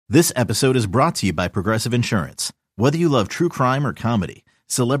This episode is brought to you by Progressive Insurance. Whether you love true crime or comedy,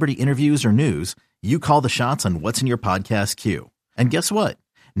 celebrity interviews or news, you call the shots on what's in your podcast queue. And guess what?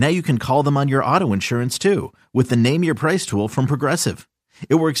 Now you can call them on your auto insurance too with the Name Your Price tool from Progressive.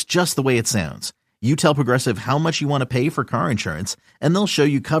 It works just the way it sounds. You tell Progressive how much you want to pay for car insurance, and they'll show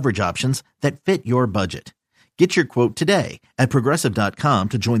you coverage options that fit your budget. Get your quote today at Progressive.com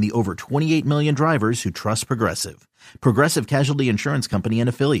to join the over 28 million drivers who trust Progressive. Progressive Casualty Insurance Company and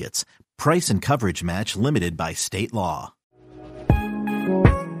Affiliates. Price and coverage match limited by state law.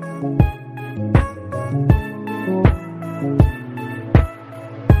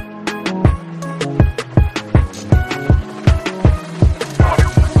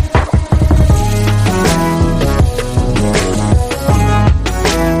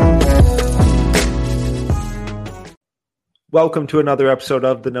 Welcome to another episode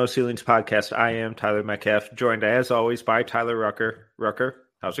of the No Ceilings Podcast. I am Tyler Metcalf, joined as always by Tyler Rucker. Rucker,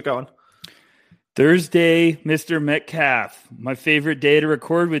 how's it going? Thursday, Mr. Metcalf. My favorite day to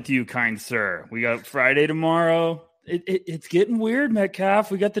record with you, kind sir. We got Friday tomorrow. It's getting weird, Metcalf.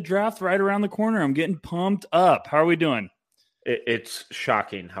 We got the draft right around the corner. I'm getting pumped up. How are we doing? It's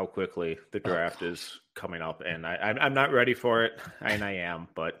shocking how quickly the draft is coming up, and I'm not ready for it, and I am,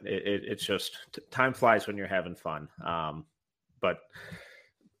 but it's just time flies when you're having fun. But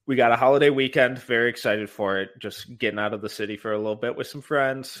we got a holiday weekend. Very excited for it. Just getting out of the city for a little bit with some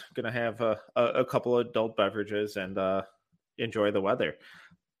friends. Going to have a couple of adult beverages and enjoy the weather.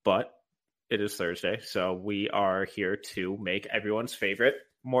 But it is Thursday, so we are here to make everyone's favorite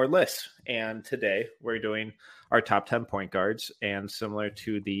more lists. And today we're doing our top 10 point guards. And similar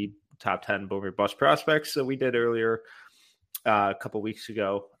to the top 10 boomer bust prospects that we did earlier a couple weeks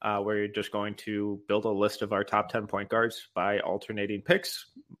ago, we're just going to build a list of our top 10 point guards by alternating picks,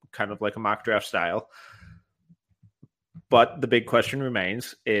 kind of like a mock draft style. But the big question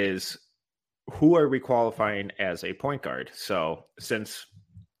remains is, who are we qualifying as a point guard? So since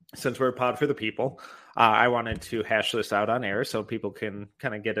we're a pod for the people, I wanted to hash this out on air so people can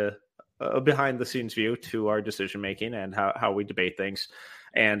kind of get a behind the scenes view to our decision making and how we debate things.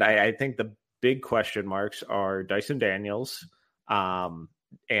 And I think the big question marks are Dyson Daniels and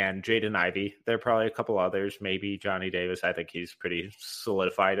Jaden Ivey. There are probably a couple others, maybe Johnny Davis. I think he's pretty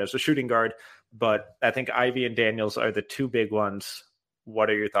solidified as a shooting guard, but I think Ivey and Daniels are the two big ones. What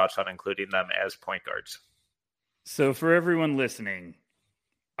are your thoughts on including them as point guards? So for everyone listening,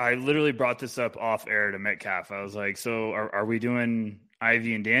 I literally brought this up off air to Metcalf. I was like, so are we doing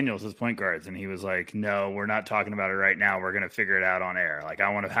Ivey and Daniels as point guards? And he was like, no, we're not talking about it right now. We're going to figure it out on air. Like, I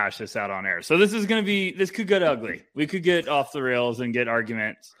want to hash this out on air. So this could get ugly. We could get off the rails and get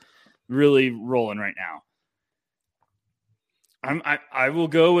arguments really rolling right now. I will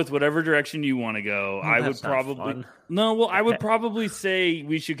go with whatever direction you want to go. I would probably say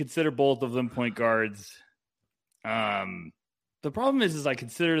we should consider both of them point guards. The problem is I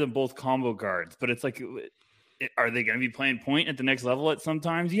consider them both combo guards, but it's like, are they going to be playing point at the next level at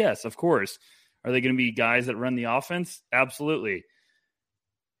sometimes? Yes, of course. Are they going to be guys that run the offense? Absolutely.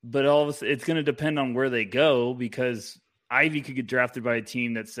 But it's going to depend on where they go, because Ivey could get drafted by a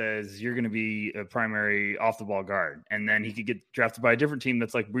team that says you're going to be a primary off-the-ball guard, and then he could get drafted by a different team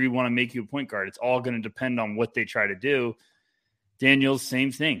that's like, we want to make you a point guard. It's all going to depend on what they try to do. Daniels,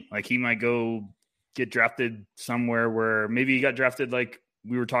 same thing. Like, he might go get drafted somewhere where maybe he got drafted, like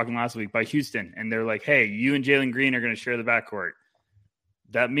we were talking last week, by Houston, and they're like, hey, you and Jalen Green are going to share the backcourt.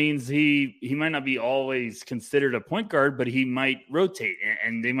 That means he might not be always considered a point guard, but he might rotate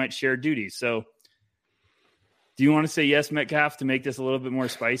and they might share duties. So do you want to say yes, Metcalf, to make this a little bit more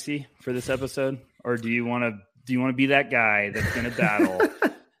spicy for this episode? Or do you want to be that guy that's going to battle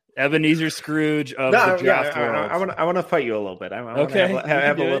Ebenezer Scrooge of the draft world? I want to fight you a little bit. I want to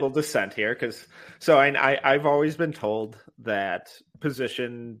have a little dissent here, because I've always been told that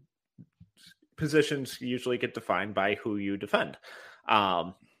positions usually get defined by who you defend.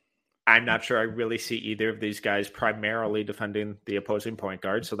 I'm not sure I really see either of these guys primarily defending the opposing point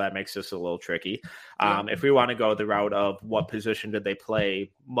guard, so that makes this a little tricky. If we want to go the route of what position did they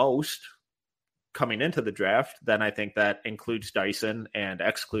play most coming into the draft, then I think that includes Dyson and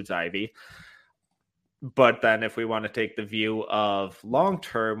excludes Ivey. But then if we want to take the view of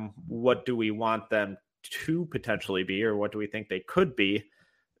long-term, what do we want them to potentially be, or what do we think they could be,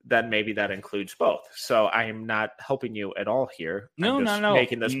 then maybe that includes both. So I am not helping you at all here. No, I'm just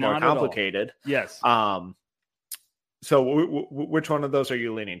making this more complicated. Yes. So which one of those are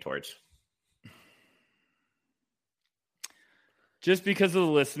you leaning towards? Just because of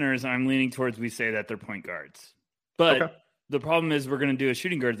the listeners, I'm leaning towards we say that they're point guards. But okay. The problem is we're going to do a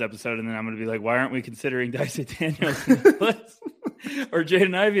shooting guards episode, and then I'm going to be like, why aren't we considering Dyson Daniels in this list? or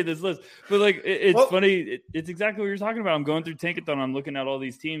Jaden Ivey at this list. But like, it's funny. It's exactly what you're talking about. I'm going through Tankathon. I'm looking at all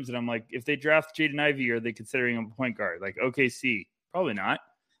these teams, and I'm like, if they draft Jaden Ivey, are they considering him a point guard? Like OKC, probably not.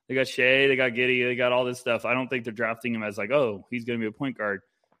 They got Shea, they got Giddey, they got all this stuff. I don't think they're drafting him as like, oh, he's going to be a point guard.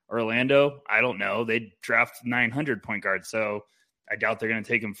 Orlando, I don't know. They draft 900 point guards, so I doubt they're going to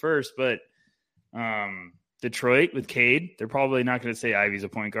take him first. But Detroit with Cade, they're probably not going to say Ivey's a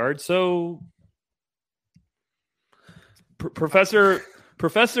point guard. So Professor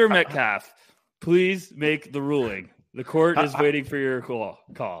Metcalf, please make the ruling. The court is waiting for your call.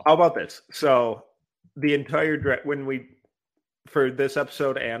 How about this? So the entire draft, for this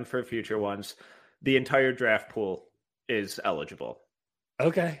episode and for future ones, the entire draft pool is eligible.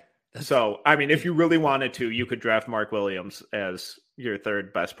 Okay. So, I mean, if you really wanted to, you could draft Mark Williams as your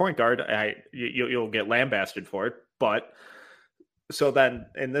third best point guard. You'll get lambasted for it. But so then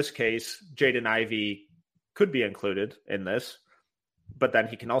in this case, Jaden Ivey could be included in this, but then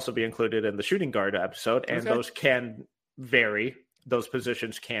he can also be included in the shooting guard episode. And those can vary. Those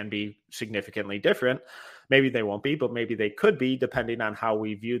positions can be significantly different. Maybe they won't be, but maybe they could be, depending on how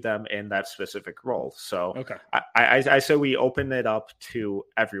we view them in that specific role. So I say we open it up to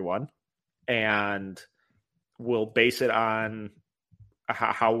everyone, and we'll base it on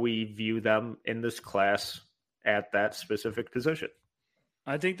how we view them in this class at that specific position.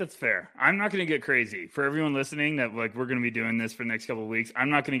 I think that's fair. I'm not going to get crazy. For everyone listening that like we're going to be doing this for the next couple of weeks, I'm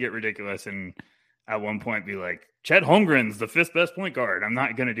not going to get ridiculous and at one point be like, Chet Holmgren's the fifth best point guard. I'm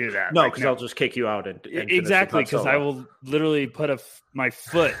not going to do that. No, because I'll just kick you out. And exactly, because I will literally put my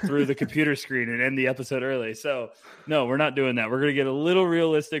foot through the computer screen and end the episode early. So, no, we're not doing that. We're going to get a little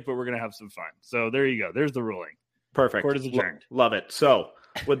realistic, but we're going to have some fun. So, there you go. There's the ruling. Perfect. Court is adjourned. Love it. So,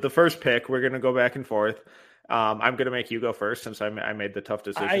 with the first pick, we're going to go back and forth. I'm going to make you go first since I made the tough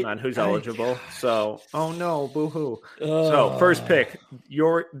decision on who's eligible. So, oh no, boo-hoo. So, first pick,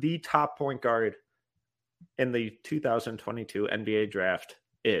 the top point guard in the 2022 NBA draft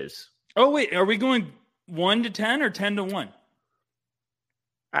is. Oh, wait. Are we going 1 to 10 or 10 to 1?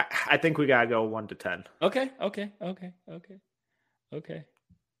 I think we got to go 1 to 10. Okay.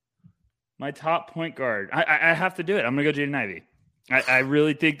 My top point guard. I have to do it. I'm going to go Jaden Ivey. I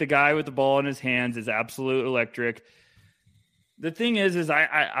really think the guy with the ball in his hands is absolute electric. The thing is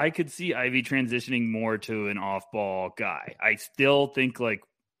I could see Ivey transitioning more to an off-ball guy. I still think like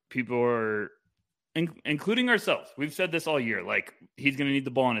people are, including ourselves, we've said this all year, like he's going to need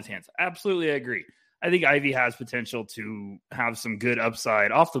the ball in his hands. Absolutely, I agree. I think Ivey has potential to have some good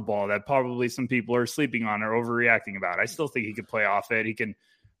upside off the ball that probably some people are sleeping on or overreacting about. I still think he could play off it. He can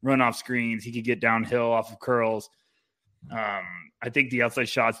run off screens. He could get downhill off of curls. I think the outside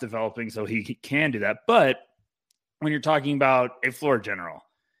shot's developing, so he can do that. But when you're talking about a floor general,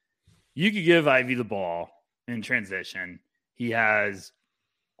 you could give Ivey the ball in transition. He has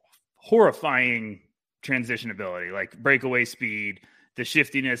horrifying transition ability, like breakaway speed, the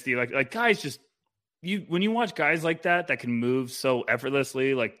shiftiness, like guys just when you watch guys like that can move so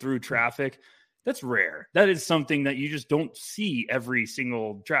effortlessly, like through traffic, that's rare. That is something that you just don't see every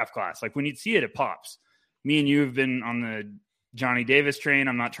single draft class. Like when you see it, it pops. Me and you have been on the Johnny Davis train.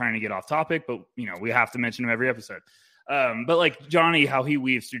 I'm not trying to get off topic, but we have to mention him every episode. But like Johnny, how he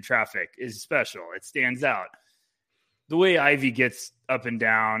weaves through traffic is special. It stands out. The way Ivey gets up and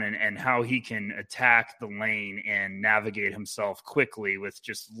down and how he can attack the lane and navigate himself quickly with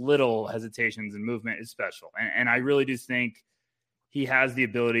just little hesitations and movement is special. And I really do think he has the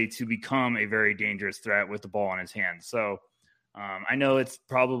ability to become a very dangerous threat with the ball in his hands. So I know it's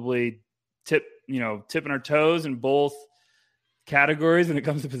probably tipping our toes in both categories when it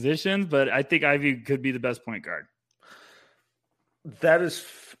comes to positions, but I think Ivey could be the best point guard. That is,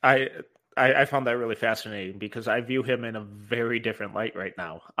 I found that really fascinating because I view him in a very different light right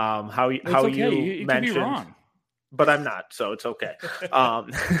now. How you mentioned, could be wrong, but I'm not, so it's okay.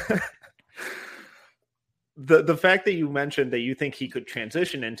 The fact that you mentioned that you think he could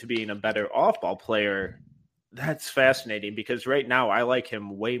transition into being a better off-ball player, that's fascinating because right now I like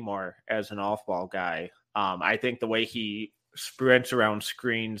him way more as an off-ball guy. I think the way he sprints around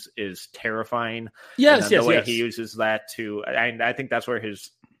screens is terrifying. Yes. The way he uses that to, I think that's where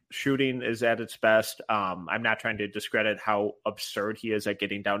his shooting is at its best. I'm not trying to discredit how absurd he is at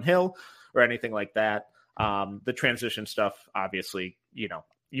getting downhill or anything like that. The transition stuff, obviously,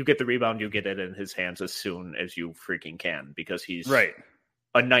 you get the rebound, you get it in his hands as soon as you freaking can because he's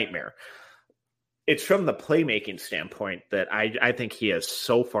a nightmare. It's from the playmaking standpoint that I think he has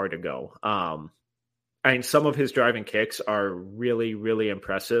so far to go. Some of his driving kicks are really, really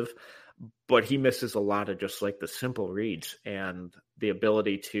impressive, but he misses a lot of just like the simple reads and the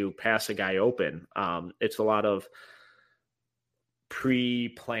ability to pass a guy open. It's a lot of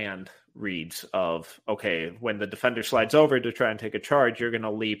pre-planned reads of, okay, when the defender slides over to try and take a charge, you're going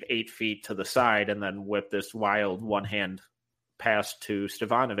to leap 8 feet to the side and then whip this wild one-hand pass to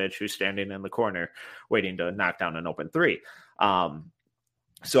Stevanovic, who's standing in the corner waiting to knock down an open three.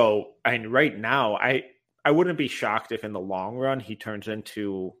 So, right now, I wouldn't be shocked if in the long run he turns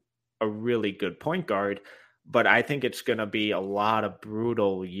into a really good point guard, but I think it's going to be a lot of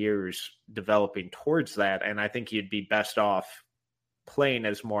brutal years developing towards that. And I think he'd be best off playing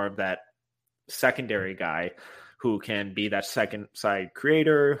as more of that secondary guy who can be that second side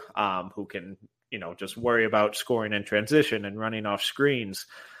creator, who can, just worry about scoring in transition and running off screens.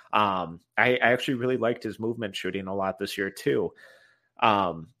 I actually really liked his movement shooting a lot this year too.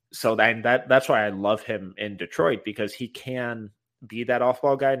 So that's why I love him in Detroit, because he can be that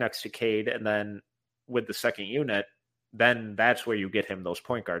off-ball guy next to Cade, and then with the second unit, then that's where you get him those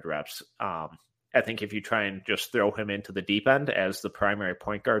point guard reps. I think if you try and just throw him into the deep end as the primary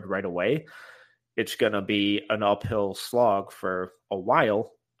point guard right away, it's going to be an uphill slog for a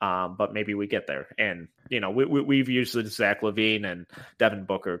while, but maybe we get there. And, we've used the Zach LaVine and Devin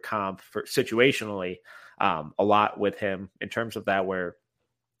Booker comp for situationally a lot with him in terms of that, where,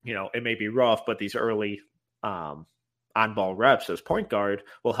 it may be rough, but these early on-ball reps as point guard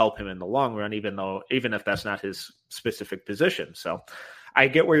will help him in the long run, even if that's not his specific position. So I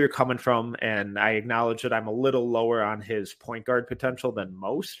get where you're coming from, and I acknowledge that I'm a little lower on his point guard potential than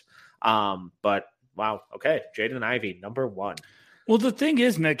most. But wow, okay, Jaden Ivey, number 1. Well, the thing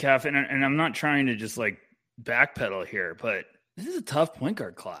is, Metcalf, and I'm not trying to just like backpedal here, but this is a tough point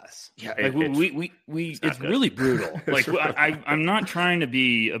guard class. Yeah, it's really brutal. Like I'm not trying to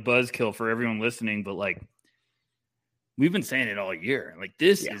be a buzzkill for everyone listening, but like we've been saying it all year. Like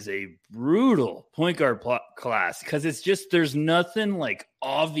this is a brutal point guard class, because it's just there's nothing like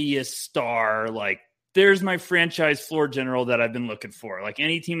obvious star like there's my franchise floor general that I've been looking for. Like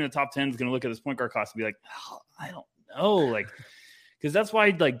any team in the top 10 is going to look at this point guard class and be like, oh, I don't know, like. Because that's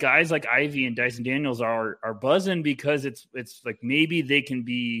why like guys like Ivy and Dyson Daniels are buzzing, because it's like maybe they can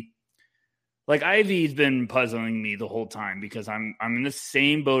be like Ivy's been puzzling me the whole time, because I'm in the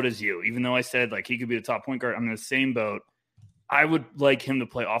same boat as you. Even though I said like he could be the top point guard, I'm in the same boat. I would like him to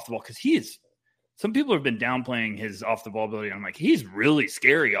play off the ball, because some people have been downplaying his off the ball ability. I'm like, he's really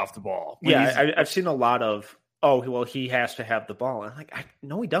scary off the ball. I've seen a lot of, oh, well, he has to have the ball. And I'm like,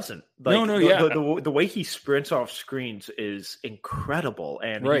 no, he doesn't. Like, the way he sprints off screens is incredible.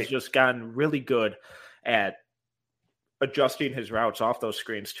 And he's just gotten really good at adjusting his routes off those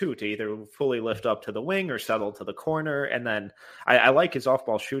screens too, to either fully lift up to the wing or settle to the corner. And then I like his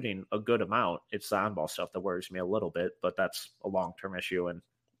off-ball shooting a good amount. It's the on-ball stuff that worries me a little bit, but that's a long-term issue and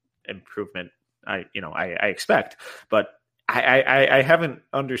improvement I expect. But I haven't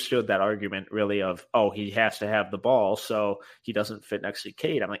understood that argument really of, oh, he has to have the ball, so he doesn't fit next to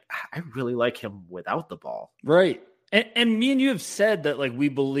Cade. I'm like, I really like him without the ball. Right. And me and you have said that, like,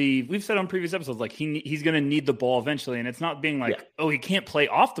 we've said on previous episodes, like he's going to need the ball eventually. And it's not being like, oh, he can't play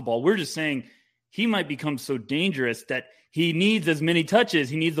off the ball. We're just saying he might become so dangerous that he needs as many touches.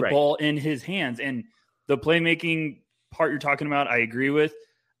 He needs the ball in his hands. And the playmaking part you're talking about, I agree with.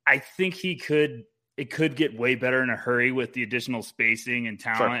 I think it could get way better in a hurry with the additional spacing and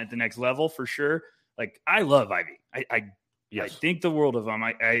talent at the next level for sure. Like, I love Ivy. I think the world of him.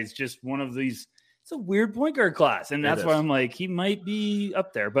 It's just one of these. It's a weird point guard class, and that's why I'm like, he might be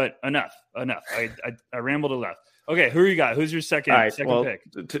up there. But enough. I rambled enough. Okay, who you got? Who's your second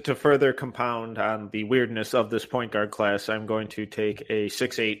pick? To further compound on the weirdness of this point guard class, I'm going to take a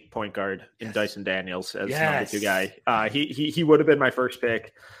 6'8" point guard in Dyson Daniels as number 2 guy. He would have been my first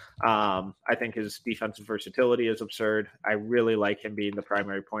pick. I think his defensive versatility is absurd. I really like him being the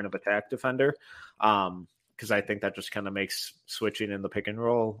primary point of attack defender, because I think that just kind of makes switching in the pick and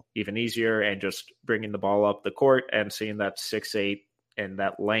roll even easier, and just bringing the ball up the court and seeing that 6'8" and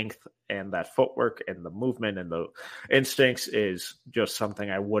that length and that footwork and the movement and the instincts is just something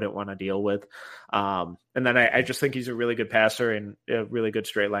I wouldn't want to deal with. And then I just think he's a really good passer and a really good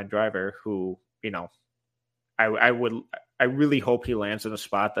straight line driver who, I really hope he lands in a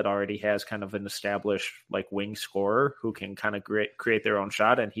spot that already has kind of an established like wing scorer who can kind of create their own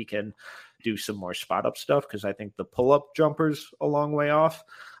shot, and he can do some more spot up stuff, because I think the pull up jumper's a long way off.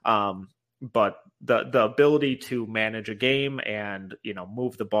 But the ability to manage a game and,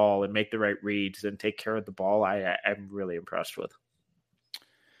 move the ball and make the right reads and take care of the ball, I'm really impressed with.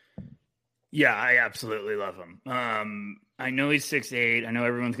 Yeah, I absolutely love him. I know he's 6'8". I know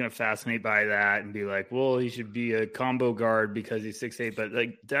everyone's going to fascinate by that and be like, well, he should be a combo guard because he's 6'8". But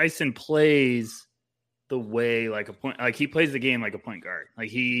like Dyson plays the way he plays the game like a point guard. Like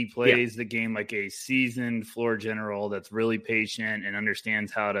he plays the game like a seasoned floor general that's really patient and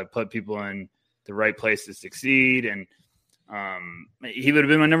understands how to put people in the right place to succeed. And he would have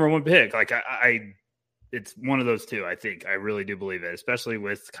been my number one pick. Like it's one of those two. I think I really do believe it, especially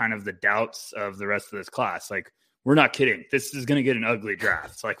with kind of the doubts of the rest of this class. Like, we're not kidding. This is going to get an ugly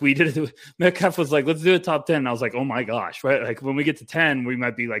draft. It's like we did it. Metcalf was like, let's do a top 10. And I was like, oh my gosh, right? Like when we get to 10, we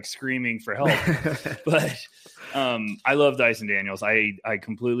might be like screaming for help. But I love Dyson Daniels. I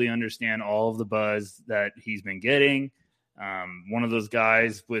completely understand all of the buzz that he's been getting. One of those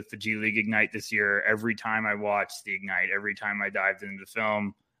guys with the G League Ignite this year, every time I watched the Ignite, every time I dived into the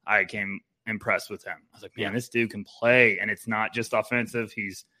film, I came impressed with him. I was like, man, this dude can play. And it's not just offensive.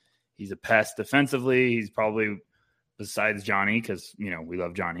 He's a pest defensively. He's probably, besides Johnny, because, we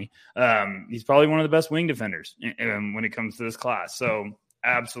love Johnny, he's probably one of the best wing defenders when it comes to this class. So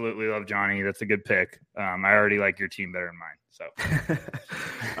absolutely love Johnny. That's a good pick. I already like your team better than mine. So,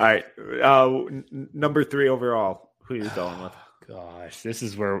 all right. Number 3 overall. Who are you going with? Gosh, this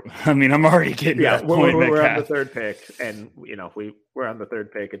is where, I'm already getting that point. We're on the third pick, and, we're on the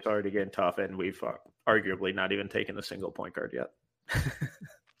third pick. It's already getting tough, and we've arguably not even taken a single point guard yet.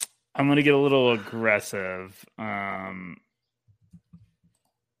 I'm going to get a little aggressive. I'm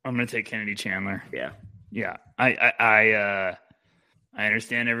going to take Kennedy Chandler. Yeah. I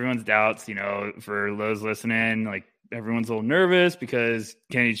understand everyone's doubts, for those listening, like everyone's a little nervous because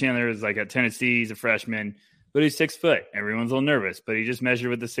Kennedy Chandler is like at Tennessee. He's a freshman, but he's 6 foot. Everyone's a little nervous, but he just measured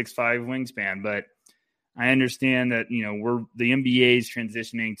with the 6'5" wingspan. But I understand that, the NBA is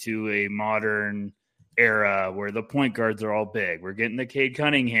transitioning to a modern era where the point guards are all big. We're getting the Cade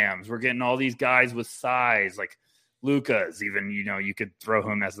Cunninghams. We're getting all these guys with size, like Luka's. Even, you could throw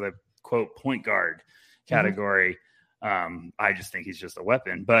him as the quote point guard category. I just think he's just a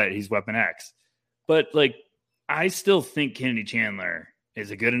weapon, but he's Weapon X. But I still think Kennedy Chandler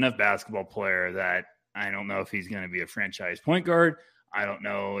is a good enough basketball player that I don't know if he's going to be a franchise point guard. I don't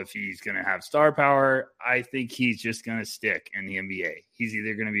know if he's going to have star power. I think he's just going to stick in the NBA. He's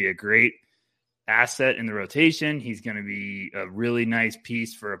either going to be a great asset in the rotation. He's going to be a really nice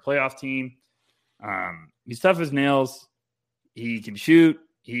piece for a playoff team. He's tough as nails. He can shoot.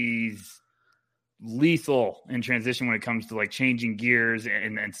 He's lethal in transition when it comes to changing gears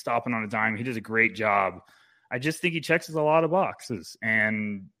and stopping on a dime. He does a great job. I just think he checks a lot of boxes,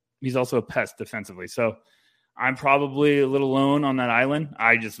 and he's also a pest defensively. So I'm probably a little alone on that island.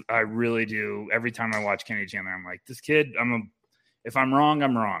 I really do. Every time I watch Kennedy Chandler, I'm like, this kid, if I'm wrong,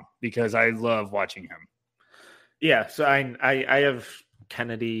 I'm wrong, because I love watching him. Yeah, so I have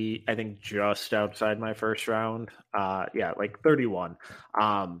Kennedy, I think, just outside my first round. 31.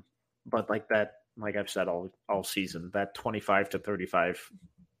 But that, like I've said all season, that 25 to 35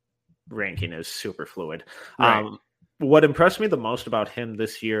 ranking is super fluid. Right. What impressed me the most about him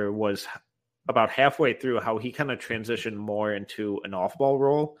this year was about halfway through how he kind of transitioned more into an off-ball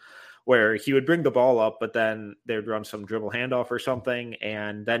role, where he would bring the ball up, but then they'd run some dribble handoff or something,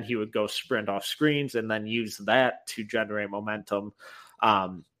 and then he would go sprint off screens and then use that to generate momentum,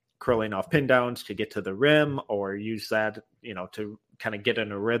 curling off pin downs to get to the rim, or use that, to kind of get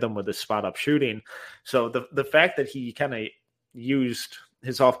in a rhythm with his spot-up shooting. So the fact that he kind of used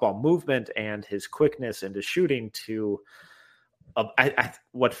his off-ball movement and his quickness and his shooting to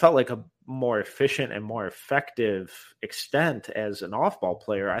what felt like a more efficient and more effective extent as an off-ball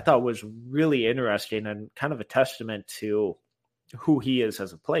player, I thought was really interesting and kind of a testament to who he is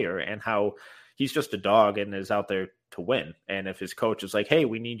as a player and how he's just a dog and is out there to win. And if his coach is like, hey,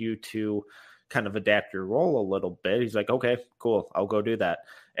 we need you to kind of adapt your role a little bit, he's like, okay, cool, I'll go do that.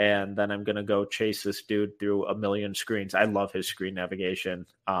 And then I'm going to go chase this dude through a million screens. I love his screen navigation.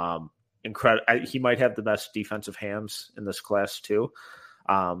 Incredible. He might have the best defensive hands in this class too,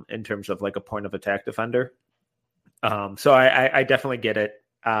 in terms of a point of attack defender. So I definitely get it.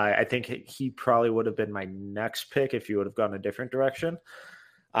 I think he probably would have been my next pick if you would have gone a different direction.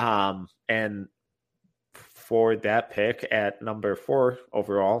 And for that pick at number 4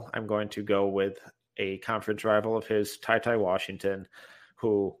 overall, I'm going to go with a conference rival of his, Ty Washington,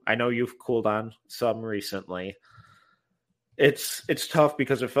 who I know you've cooled on some recently. It's tough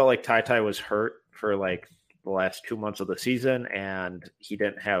because it felt like Ty was hurt for the last 2 months of the season, and he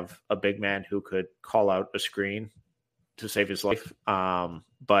didn't have a big man who could call out a screen to save his life.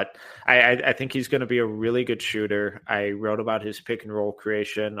 But I think he's going to be a really good shooter. I wrote about his pick and roll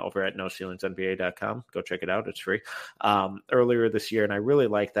creation over at NoCeilingsNBA.com. Go check it out. It's free. Earlier this year, and I really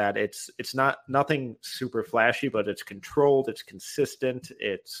like that. It's nothing super flashy, but it's controlled, it's consistent,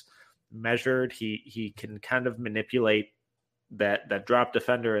 it's measured. He can kind of manipulate that drop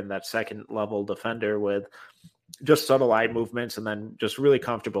defender and that second level defender with just subtle eye movements, and then just really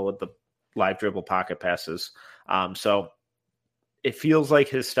comfortable with the live dribble pocket passes. So it feels like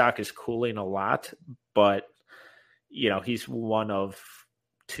his stock is cooling a lot, but he's one of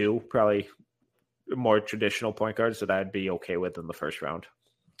two probably more traditional point guards that I'd be okay with in the first round.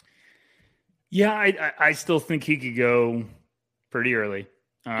 Yeah, I still think he could go pretty early.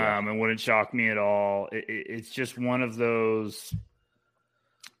 It wouldn't shock me at all. It's just one of those.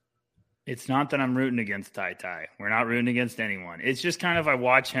 It's not that I'm rooting against Ty Ty. We're not rooting against anyone. It's just kind of I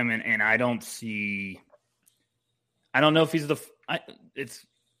watch him and I don't know if he's it's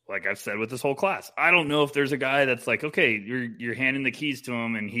like I've said with this whole class. I don't know if there's a guy that's like, okay, you're handing the keys to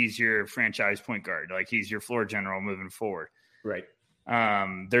him and he's your franchise point guard. Like he's your floor general moving forward. Right.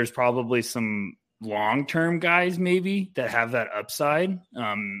 There's probably some long-term guys maybe that have that upside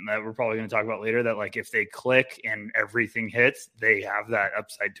that we're probably going to talk about later, that like if they click and everything hits, they have that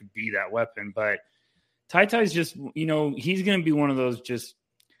upside to be that weapon. But Ty Ty's just, he's going to be one of those just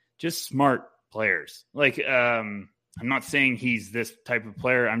smart players. Like, I'm not saying he's this type of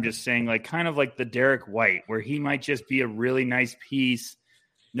player. I'm just saying like kind of like the Derek White, where he might just be a really nice piece,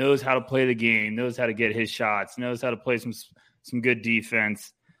 knows how to play the game, knows how to get his shots, knows how to play some good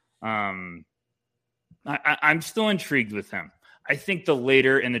defense. I'm still intrigued with him. I think the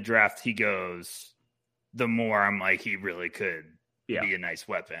later in the draft he goes, the more I'm like, he really could be a nice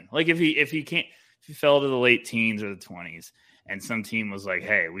weapon. Like if he fell to the late teens or the 20s and some team was like,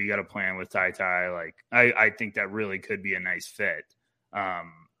 hey, we got a plan with Ty Ty. Like I think that really could be a nice fit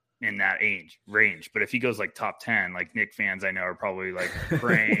in that range. But if he goes like top 10, like Knick fans I know are probably like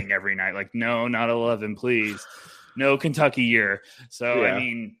praying every night, like, no, not 11, please. No Kentucky year. So, I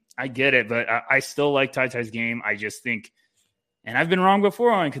mean, I get it, but I still like Ty Ty's game. I just think, and I've been wrong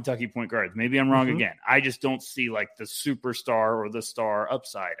before on Kentucky point guards. Maybe I'm wrong again. I just don't see like the superstar or the star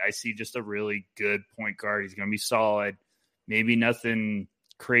upside. I see just a really good point guard. He's going to be solid. Maybe nothing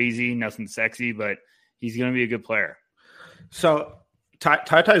crazy, nothing sexy, but he's going to be a good player. So Ty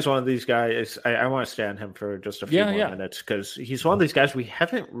is one of these guys. I want to stay on him for just a few more minutes because he's one of these guys we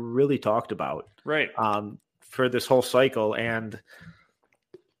haven't really talked about. Right. For this whole cycle. And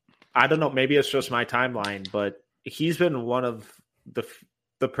I don't know, maybe it's just my timeline, but he's been one of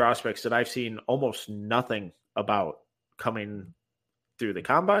the prospects that I've seen almost nothing about coming through the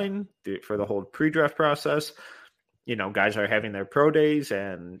combine, for the whole pre-draft process. Guys are having their pro days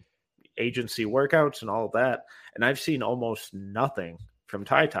and agency workouts and all of that. And I've seen almost nothing from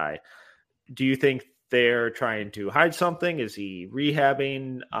Ty Ty. Do you think they're trying to hide something? Is he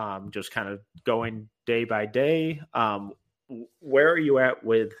rehabbing? Just kind of going day by day? Where are you at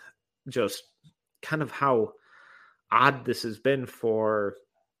with just kind of how odd this has been for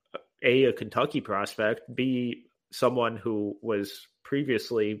a Kentucky prospect, B, someone who was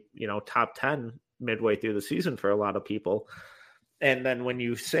previously, top 10 midway through the season for a lot of people. And then when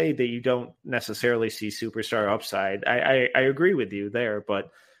you say that you don't necessarily see superstar upside, I agree with you there,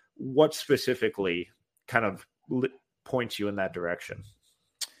 but what specifically kind of points you in that direction?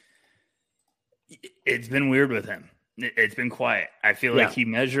 It's been weird with him. It's been quiet. I feel like he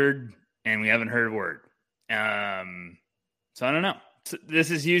measured and we haven't heard a word. So I don't know. So this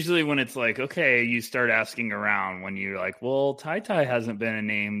is usually when it's like, okay, you start asking around when you're like, well, Ty Ty hasn't been a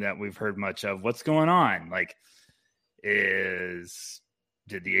name that we've heard much of. What's going on? Like, did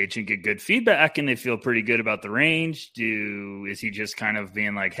the agent get good feedback and they feel pretty good about the range? Is he just kind of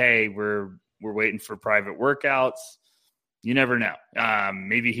being like, hey, we're waiting for private workouts? You never know.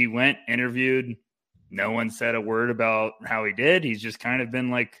 Maybe he went, interviewed. No one said a word about how he did. He's just kind of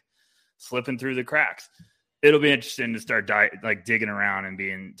been like slipping through the cracks. It'll be interesting to start digging around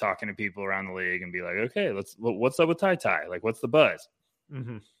and talking to people around the league and be like, okay, what's up with Ty Ty? Like, what's the buzz?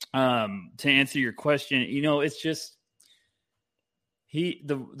 Mm-hmm. To answer your question, it's just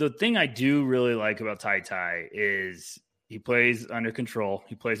the thing I do really like about Ty Ty is he plays under control.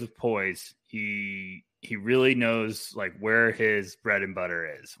 He plays with poise. He really knows like where his bread and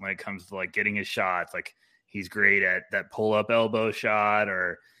butter is when it comes to like getting his shots. Like he's great at that pull up elbow shot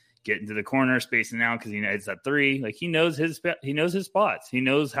or getting to the corner, spacing out because he knows that three. Like he knows his spots. He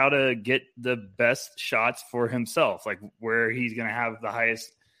knows how to get the best shots for himself, like where he's going to have the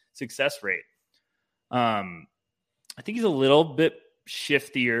highest success rate. I think he's a little bit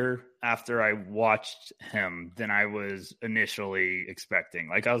shiftier after I watched him than I was initially expecting.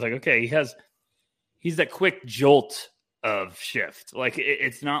 Like I was like, okay, he's that quick jolt of shift. Like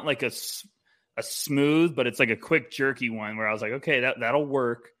it's not like a smooth, but it's like a quick jerky one where I was like, okay, that'll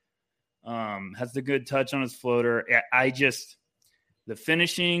work. Has the good touch on his floater. The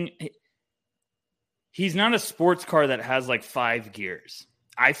finishing, he's not a sports car that has like 5 gears.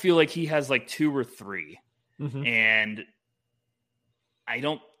 I feel like he has like 2 or 3. Mm-hmm. And I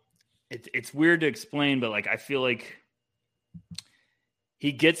don't, it's weird to explain, but like, I feel like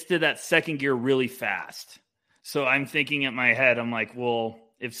he gets to that second gear really fast. So I'm thinking in my head, I'm like, well,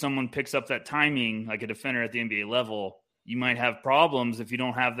 if someone picks up that timing, like a defender at the NBA level, you might have problems if you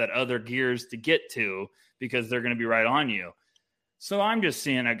don't have that other gears to get to because they're going to be right on you. So I'm just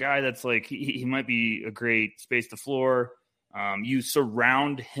seeing a guy that's like, he might be a great space to floor. You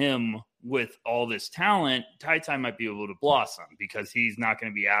surround him with all this talent, Ty might be able to blossom because he's not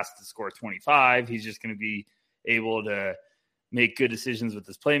going to be asked to score 25. He's just going to be able to make good decisions with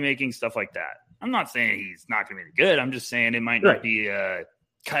his playmaking, stuff like that. I'm not saying he's not going to be good. I'm just saying it might not be a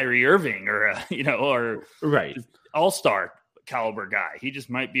Kyrie Irving or or all-star caliber guy. He just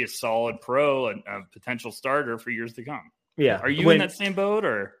might be a solid pro and a potential starter for years to come. Yeah. Are you in that same boat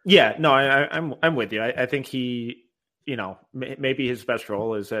or? Yeah, no, I'm with you. I think he, maybe his best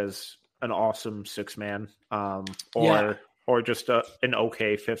role is as an awesome 6-man, or just an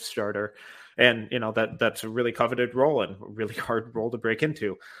okay 5th starter. And, that's a really coveted role and a really hard role to break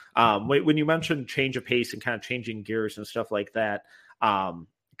into. When you mentioned change of pace and kind of changing gears and stuff like that,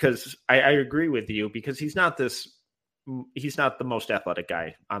 because I agree with you, because he's not the most athletic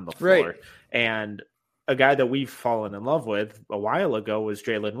guy on the floor. Right. And a guy that we've fallen in love with a while ago was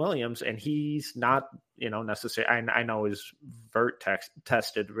Jalen Williams, and he's not, necessarily. I know his vert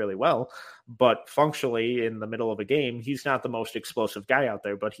tested really well, but functionally in the middle of a game, he's not the most explosive guy out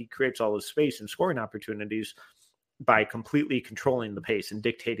there. But he creates all his space and scoring opportunities by completely controlling the pace and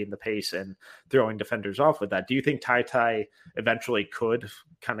dictating the pace and throwing defenders off with that. Do you think Ty eventually could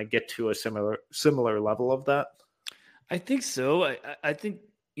kind of get to a similar level of that? I think so. I think.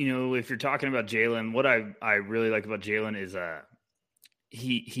 If you're talking about Jalen, what I really like about Jalen is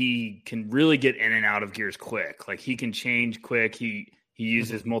he can really get in and out of gears quick. Like he can change quick. He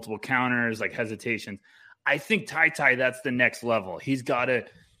uses multiple counters, like hesitation. I think Ty, that's the next level. He's got to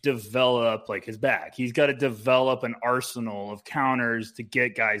develop like his back. He's got to develop an arsenal of counters to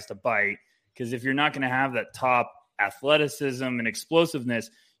get guys to bite. Because if you're not going to have that top athleticism and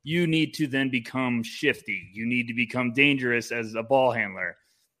explosiveness, you need to then become shifty. You need to become dangerous as a ball handler.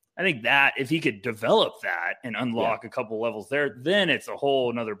 I think that if he could develop that and unlock a couple levels there, then it's a whole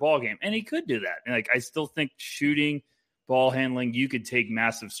another ball game. And he could do that. And like, I still think shooting, ball handling, you could take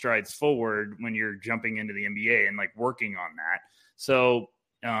massive strides forward when you're jumping into the NBA and like working on that. So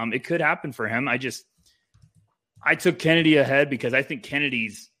it could happen for him. I took Kennedy ahead because I think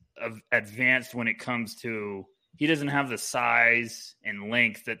Kennedy's advanced when it comes to, he doesn't have the size and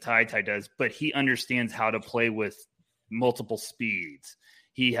length that Ty does, but he understands how to play with multiple speeds.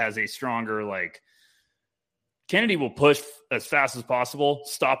 He has a stronger, Kennedy will push as fast as possible,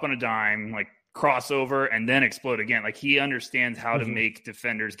 stop on a dime, crossover, and then explode again. Like, he understands how to make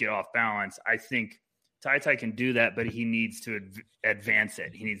defenders get off balance. I think Ty can do that, but he needs to advance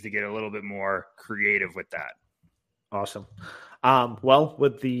it. He needs to get a little bit more creative with that. Awesome. Well,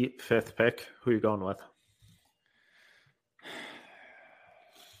 with the 5th pick, who are you going with?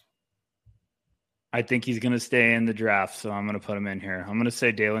 I think he's going to stay in the draft, so I'm going to put him in here. I'm going to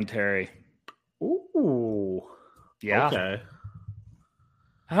say Dalen Terry. Ooh. Yeah. Okay.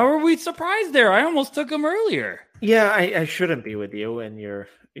 How are we surprised there? I almost took him earlier. Yeah, I shouldn't be with you, and you're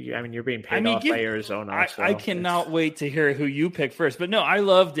being paid off by Arizona. I cannot wait to hear who you pick first. But no, I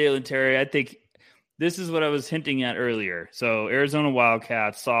love Dalen Terry. I think this is what I was hinting at earlier. So Arizona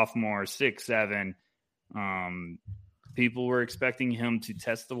Wildcats, sophomore, 6'7". People were expecting him to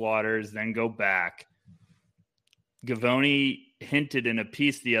test the waters, then go back. Gavoni hinted in a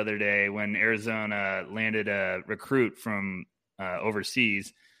piece the other day when Arizona landed a recruit from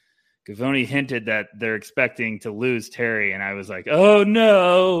overseas. Gavoni hinted that they're expecting to lose Terry, and I was like, oh,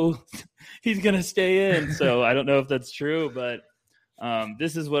 no, he's going to stay in. So I don't know if that's true, but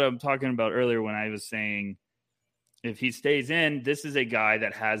this is what I'm talking about earlier when I was saying if he stays in, this is a guy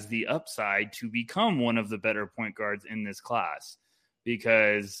that has the upside to become one of the better point guards in this class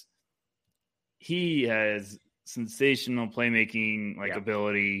because he has sensational playmaking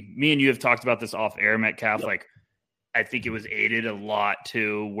ability. Me and you have talked about this off air, Metcalf. Yep. I think it was aided a lot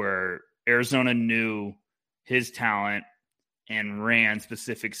too, where Arizona knew his talent and ran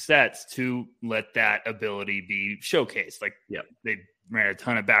specific sets to let that ability be showcased. They ran a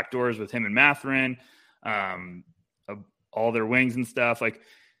ton of backdoors with him and Mathurin. All their wings and stuff.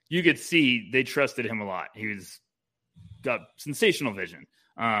 You could see they trusted him a lot. He's got sensational vision.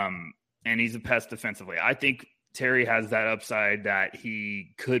 And he's a pest defensively. I think Terry has that upside that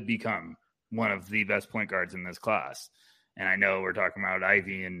he could become one of the best point guards in this class. And I know we're talking about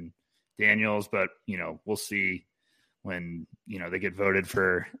Ivy and Daniels, but we'll see when they get voted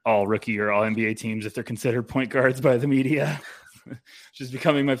for all rookie or all NBA teams if they're considered point guards by the media. Just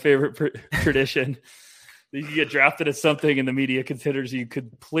becoming my favorite tradition. You get drafted as something and the media considers you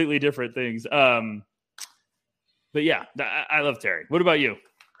completely different things. But yeah, I love Terry. What about you?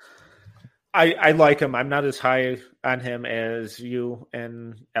 I like him. I'm not as high on him as you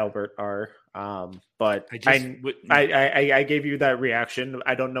and Albert are. But I gave you that reaction.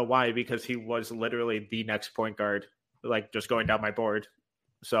 I don't know why, because he was literally the next point guard, like just going down my board.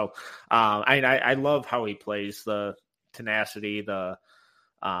 So I love how he plays, the tenacity, the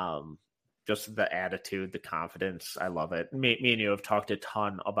just the attitude, the confidence. I love it. Me and you have talked a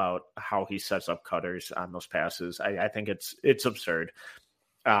ton about how he sets up cutters on those passes. I think it's absurd.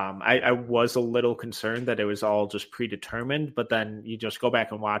 I was a little concerned that it was all just predetermined, but then you just go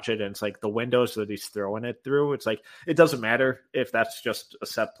back and watch it, and it's like the windows that he's throwing it through. It's like, it doesn't matter if that's just a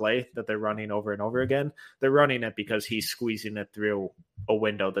set play that they're running over and over again. They're running it because he's squeezing it through a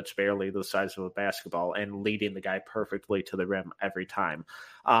window that's barely the size of a basketball and leading the guy perfectly to the rim every time.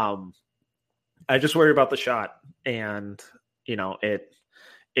 I just worry about the shot, and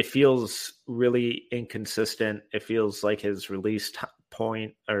it feels really inconsistent. It feels like his release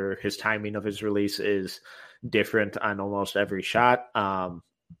point or his timing of his release is different on almost every shot.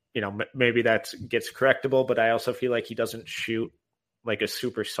 Maybe that gets correctable, but I also feel like he doesn't shoot like a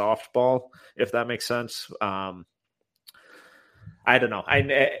super soft ball, if that makes sense. I don't know.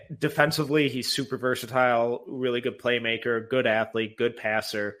 Defensively, he's super versatile, really good playmaker, good athlete, good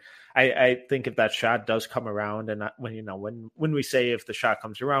passer. I think if that shot does come around, and when we say if the shot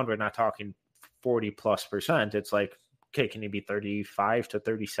comes around, we're not talking 40+%. It's like, okay, can he be 35 to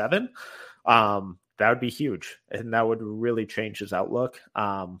 37? That would be huge, and that would really change his outlook.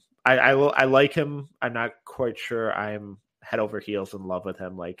 I like him. I'm not quite sure I'm head over heels in love with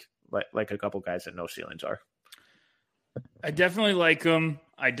him, like a couple guys that No Ceilings are. I definitely like him.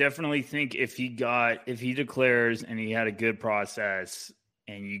 I definitely think if he declares and he had a good process,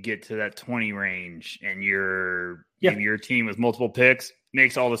 and you get to that 20 range, and maybe your team with multiple picks,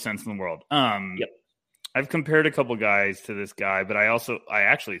 makes all the sense in the world. Yep. I've compared a couple guys to this guy, but I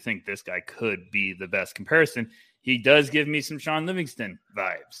actually think this guy could be the best comparison. He does give me some Sean Livingston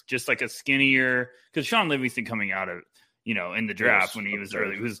vibes, just like a skinnier, because Sean Livingston coming out of, in the draft when he was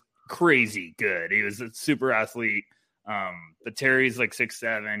early, he was crazy good. He was a super athlete. But Terry's like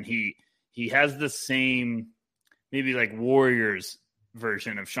 6'7". He has the same, maybe like Warriors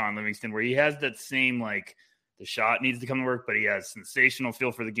version of Sean Livingston, where he has that same, like, the shot needs to come to work, but he has sensational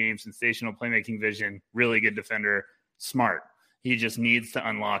feel for the game, sensational playmaking vision, really good defender, smart. He just needs to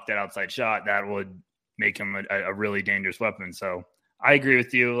unlock that outside shot. That would make him a really dangerous weapon. So I agree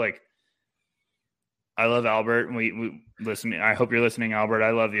with you. Like, I love Albert. We listen. I hope you're listening, Albert.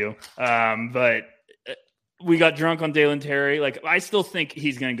 I love you. But we got drunk on Dalen Terry. Like, I still think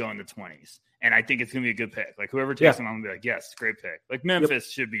he's going to go in the 20s. And I think it's going to be a good pick. Like, whoever takes him, I'm going to be like, yes, great pick. Like, Memphis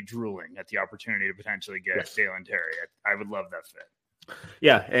should be drooling at the opportunity to potentially get Dalen Terry. I would love that fit.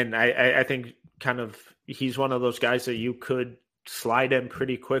 Yeah, and I think kind of he's one of those guys that you could slide in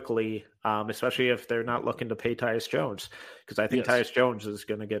pretty quickly, especially if they're not looking to pay Tyus Jones, because I think Tyus Jones is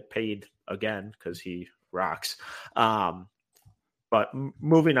going to get paid again because he rocks. But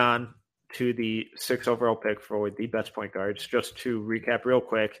moving on to the 6th overall pick for the best point guards. Just to recap real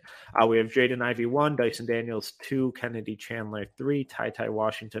quick, we have Jaden Ivey 1, Dyson Daniels 2, Kennedy Chandler 3, Ty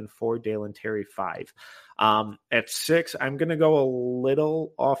Washington 4, Dalen Terry 5. At 6, I'm going to go a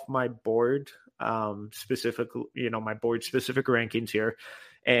little off my board, specifically, my board specific rankings here.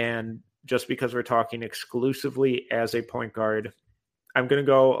 And just because we're talking exclusively as a point guard, I'm going to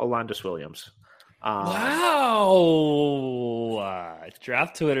go Alondes Williams. Wow.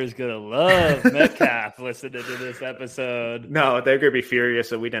 Draft Twitter's going to love Metcalf listening to this episode. No, they're going to be furious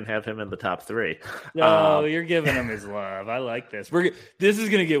that we didn't have him in the top 3. No, you're giving him his love. I like this. This is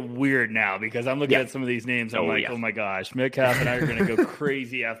going to get weird now because I'm looking at some of these names. I'm oh my gosh, Metcalf and I are going to go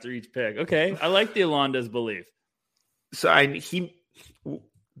crazy after each pick. Okay, I like the Alondes belief. So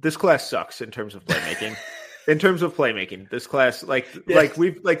this class sucks in terms of playmaking. This class, like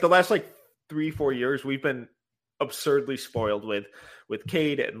we've the last 3-4 years, we've been absurdly spoiled with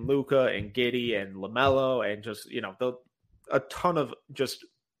Cade and Luka and Giddey and LaMelo and just, a ton of just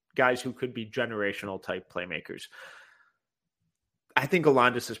guys who could be generational type playmakers. I think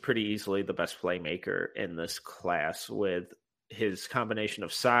Alondes is pretty easily the best playmaker in this class with his combination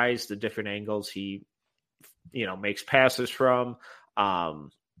of size, the different angles he, makes passes from.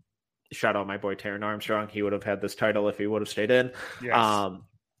 Shout out my boy Taron Armstrong. He would have had this title if he would have stayed in. Yes.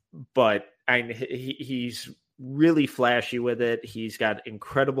 But he's really flashy with it. He's got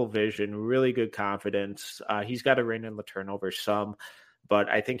incredible vision, really good confidence. He's got to rein in the turnovers some, but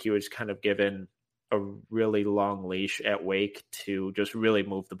I think he was kind of given a really long leash at Wake to just really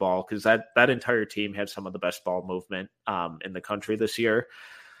move the ball, because that entire team had some of the best ball movement in the country this year.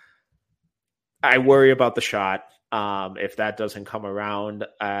 I worry about the shot. If that doesn't come around,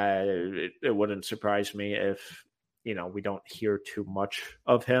 it wouldn't surprise me if, we don't hear too much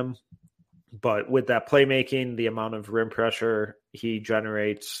of him. But with that playmaking, the amount of rim pressure he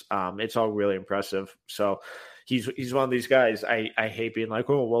generates, it's all really impressive. So he's one of these guys. I hate being like,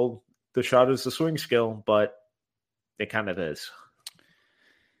 oh, well, the shot is the swing skill, but it kind of is.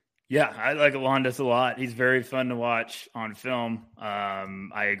 Yeah, I like Alondas a lot. He's very fun to watch on film.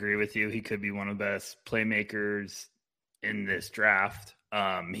 I agree with you. He could be one of the best playmakers in this draft.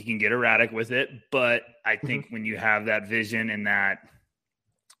 He can get erratic with it, but I think when you have that vision and that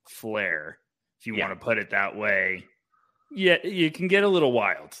flair, if you want to put it that way, you can get a little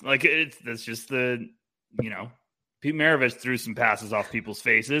wild. Like that's just the, Pete Maravich threw some passes off people's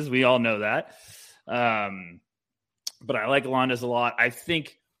faces. We all know that. But I like Alondas a lot. I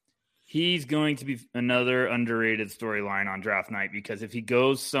think he's going to be another underrated storyline on draft night, because if he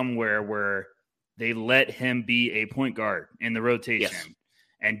goes somewhere where they let him be a point guard in the rotation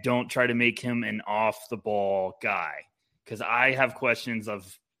and don't try to make him an off the ball guy, because I have questions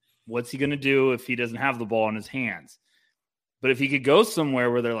of what's he going to do if he doesn't have the ball in his hands. But if he could go somewhere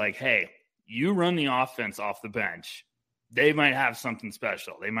where they're like, hey, you run the offense off the bench, they might have something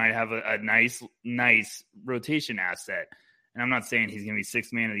special. They might have a nice rotation asset. And I'm not saying he's going to be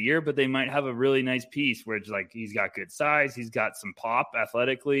sixth man of the year, but they might have a really nice piece where it's like he's got good size, he's got some pop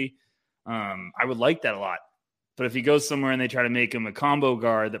athletically. I would like that a lot. But if he goes somewhere and they try to make him a combo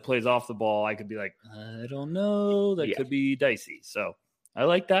guard that plays off the ball, I could be like, I don't know. That could be dicey. So I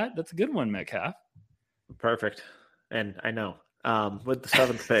like that. That's a good one, Metcalf. Perfect. And I know with the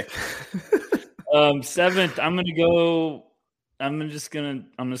seventh pick. Seventh, I'm going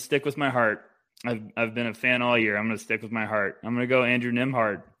to stick with my heart. I've been a fan all year. I'm going to stick with my heart. I'm going to go Andrew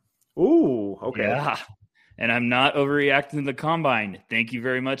Nembhard. Ooh, okay. Yeah. And I'm not overreacting to the combine. Thank you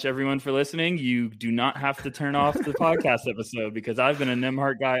very much, everyone, for listening. You do not have to turn off the podcast episode, because I've been a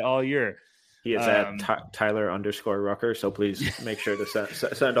Nembhard guy all year. He is at Tyler_Rucker, so please make sure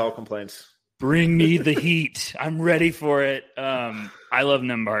to send all complaints. Bring me the heat. I'm ready for it. I love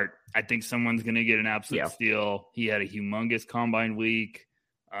Nembhard. I think someone's going to get an absolute steal. He had a humongous combine week.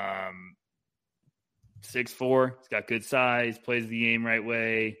 6'4", he's got good size, plays the game right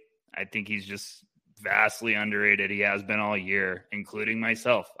way. I think he's just vastly underrated. He has been all year, including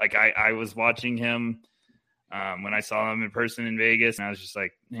myself. Like I was watching him when I saw him in person in Vegas, and I was just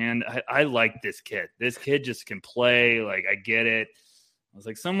like, man, I like this kid. This kid just can play. Like, I get it. I was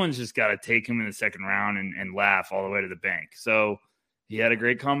like, someone's just got to take him in the second round and laugh all the way to the bank. So he had a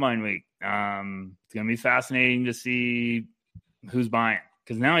great combine week. It's going to be fascinating to see who's buying,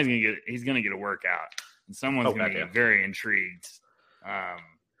 because now he's going to get a workout, and someone's going to be very intrigued.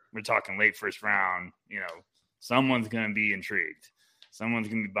 We're talking late first round. Someone's going to be intrigued. Someone's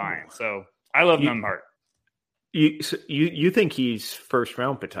going to be buying. So I love Nembhard. You think he's first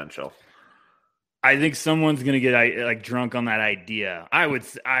round potential? I think someone's going to get drunk on that idea. I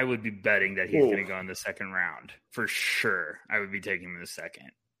would be betting that he's going to go in the second round for sure. I would be taking him in the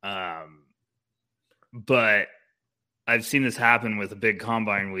second. But I've seen this happen with a big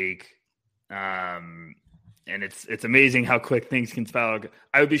combine week. And it's amazing how quick things can spell.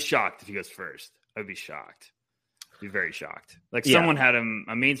 I would be shocked if he goes first. I would be shocked. I'd be very shocked. Someone had him,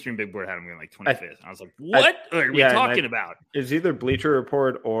 a mainstream big board had him going 25th. I was like, what are we talking about? It's either Bleacher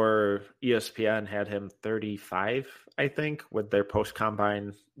Report or ESPN had him 35, I think, with their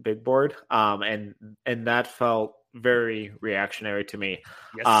post-combine big board. And that felt very reactionary to me.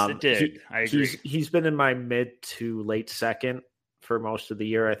 Yes, it did. I agree. He's been in my mid to late second for most of the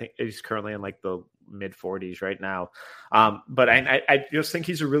year. I think he's currently in the mid 40s right now. But I just think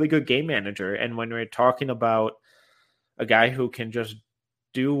he's a really good game manager. And when we're talking about a guy who can just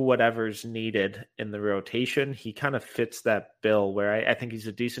do whatever's needed in the rotation, he kind of fits that bill where I think he's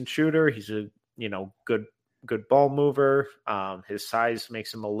a decent shooter. He's a, good ball mover. His size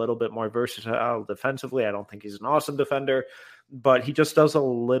makes him a little bit more versatile defensively. I don't think he's an awesome defender, but he just does a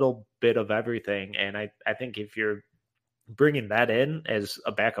little bit of everything. And I think if you're bringing that in as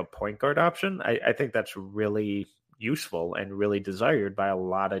a backup point guard option, I think that's really useful and really desired by a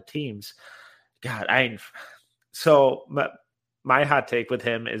lot of teams. God, so my hot take with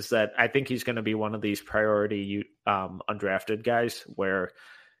him is that I think he's going to be one of these priority undrafted guys where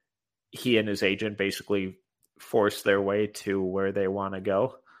he and his agent basically force their way to where they want to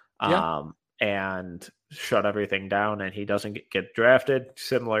go. Yeah. And shut everything down and he doesn't get drafted,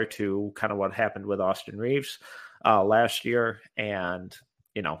 similar to kind of what happened with Austin Reeves last year. And,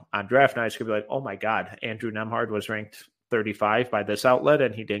 on draft night, it's going to be like, oh my God, Andrew Nemhard was ranked 35 by this outlet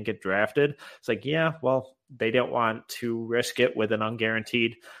and he didn't get drafted. It's like, yeah, well, they didn't want to risk it with an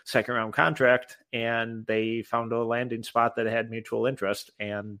unguaranteed second round contract. And they found a landing spot that had mutual interest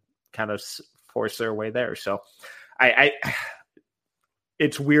and kind of forced their way there. So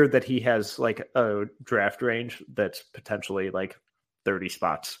it's weird that he has like a draft range that's potentially like 30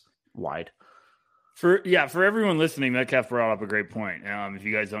 spots wide. For everyone listening, Metcalf brought up a great point. If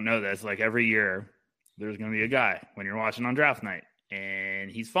you guys don't know this, like every year there's going to be a guy when you're watching on draft night and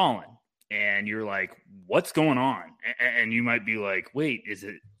he's fallen and you're like, what's going on? And you might be like, wait, is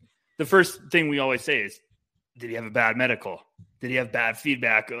it the first thing we always say is, did he have a bad medical? Did he have bad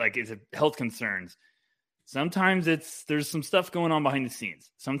feedback? Like, is it health concerns? Sometimes there's some stuff going on behind the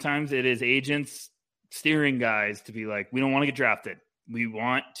scenes. Sometimes it is agents steering guys to be like, we don't want to get drafted. We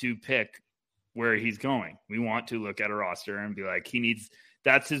want to pick where he's going. We want to look at a roster and be like,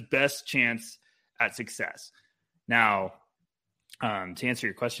 that's his best chance at success. Now, to answer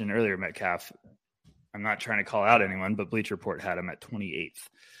your question earlier, Metcalf, I'm not trying to call out anyone, but Bleacher Report had him at 28th.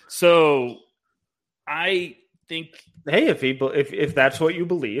 So I think, hey, if that's what you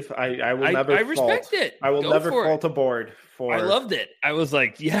believe, I will never. I respect it. I will never fault a board for. I loved it. I was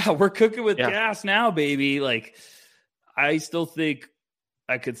like, yeah, we're cooking with gas now, baby. Like, I still think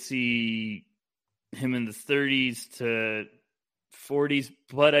I could see him in the 30s to 40s,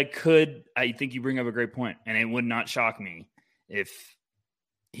 but I think you bring up a great point, and it would not shock me if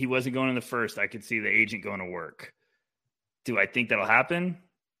he wasn't going in the first. I could see the agent going to work. Do I think that'll happen?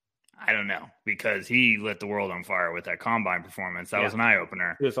 I don't know, because he lit the world on fire with that combine performance. That was an eye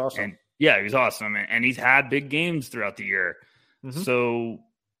opener. It was awesome. And he was awesome. And he's had big games throughout the year. Mm-hmm. So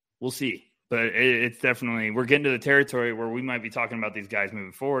we'll see. But it's definitely, we're getting to the territory where we might be talking about these guys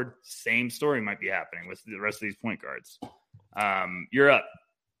moving forward. Same story might be happening with the rest of these point guards. You're up.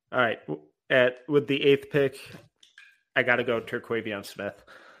 All right. With the 8th pick, I got to go Terquavion Smith.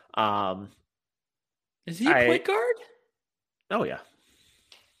 Is he a point guard? Oh, yeah.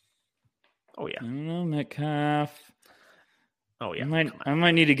 Oh, yeah. I don't know, Metcalf. Oh, yeah. I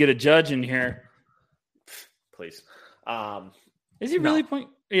might need to get a judge in here. Please. Is he really point?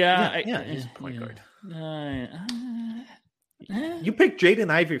 Yeah, he's a point guard. You picked Jaden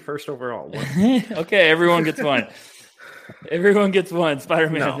Ivey first overall. Okay, everyone gets one. Everyone gets one.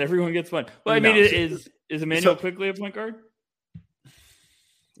 Spider-Man. No. Everyone gets one. Well, I mean, is Emmanuel Quigley a point guard?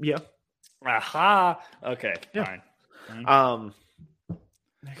 Yeah. Aha. Okay. Yeah. Fine.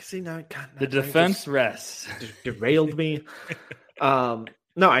 See, now the defense rests. Derailed me. No,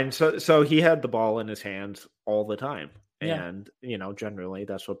 and so he had the ball in his hands all the time. And, generally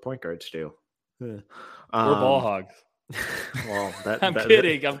that's what point guards do. We're ball hogs. Well, I'm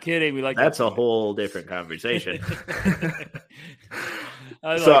kidding. We like that's a whole different conversation.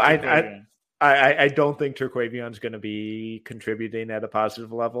 I don't think Terquavion's going to be contributing at a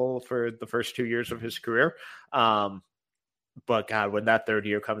positive level for the first 2 years of his career. But God, when that third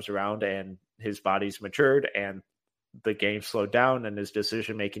year comes around and his body's matured and the game slowed down and his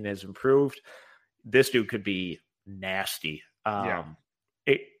decision making has improved, this dude could be nasty.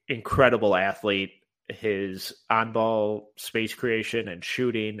 Incredible athlete. His on-ball space creation and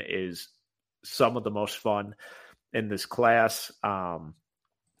shooting is some of the most fun in this class.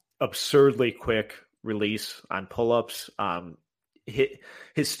 Absurdly quick release on pull-ups.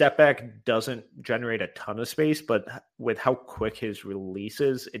 His step back doesn't generate a ton of space, but with how quick his release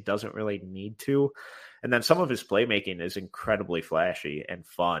is, it doesn't really need to. And then some of his playmaking is incredibly flashy and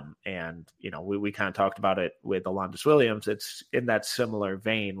fun. And, we kind of talked about it with Alondas Williams. It's in that similar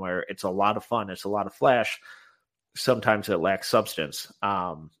vein where it's a lot of fun. It's a lot of flash. Sometimes it lacks substance.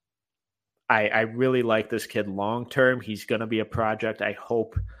 I really like this kid long-term. He's going to be a project. I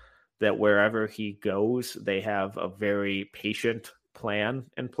hope that wherever he goes, they have a very patient plan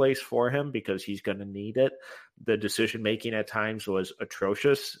in place for him because he's going to need it. The decision-making at times was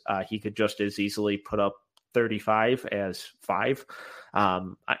atrocious. He could just as easily put up 35 as 5,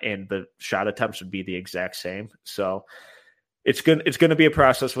 and the shot attempts would be the exact same. So it's going to be a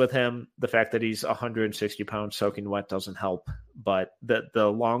process with him. The fact that he's 160 pounds soaking wet doesn't help, but the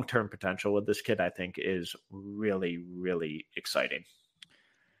long-term potential with this kid, I think, is really, really exciting.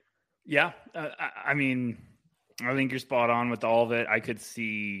 Yeah. I mean, I think you're spot on with all of it. I could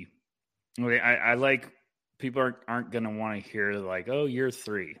see, I like, people aren't going to want to hear like, oh, year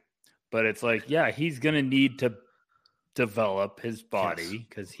 3, but it's like, yeah, he's going to need to develop his body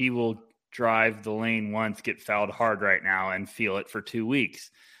because he will drive the lane once, get fouled hard right now and feel it for 2 weeks.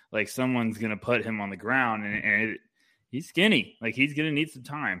 Like someone's going to put him on the ground, and he's skinny. Like he's going to need some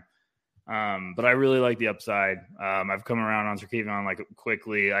time. But I really like the upside. I've come around on Terquavion like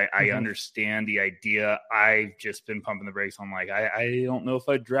quickly. I understand the idea. I've just been pumping the brakes on like I don't know if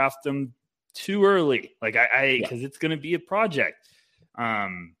I draft him too early. Like because it's going to be a project.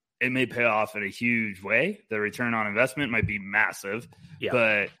 It may pay off in a huge way. The return on investment might be massive,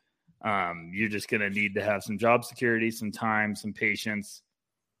 but you're just going to need to have some job security, some time, some patience.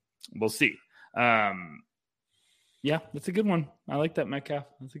 We'll see. Yeah, that's a good one. I like that, Metcalf.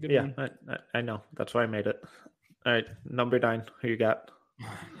 That's a good one. Yeah, I know. That's why I made it. All right, number 9. Who you got?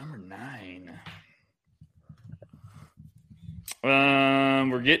 Number 9.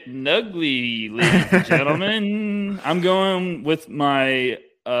 We're getting ugly, ladies and gentlemen. I'm going with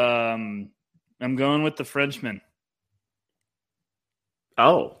the Frenchman.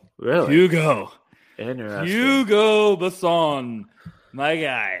 Oh, really? Hugo. Interesting. Hugo Besson, my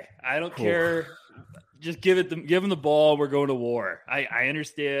guy. I don't care. Just give him the ball. We're going to war. I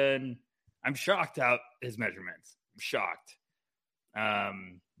understand. I'm shocked at his measurements. I'm shocked.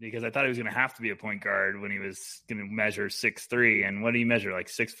 Because I thought he was going to have to be a point guard when he was going to measure 6'3". And what did he measure? Like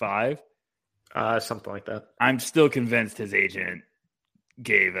 6'5"? Something like that. I'm still convinced his agent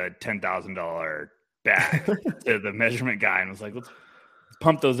gave a $10,000 bag to the measurement guy and was like, let's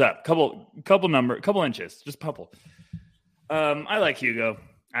pump those up. Couple inches, just a couple. I like Hugo.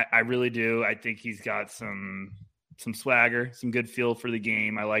 I really do. I think he's got some swagger, some good feel for the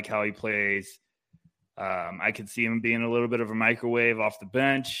game. I like how he plays. I could see him being a little bit of a microwave off the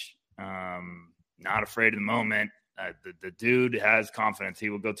bench. Not afraid of the moment. The dude has confidence. He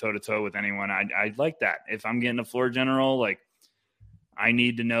will go toe-to-toe with anyone. I like that. If I'm getting a floor general, like I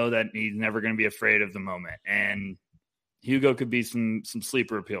need to know that he's never going to be afraid of the moment. And Hugo could be some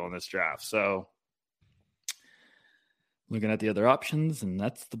sleeper appeal in this draft. So looking at the other options, and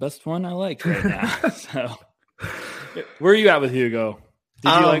that's the best one I like right now. So where are you at with Hugo? Did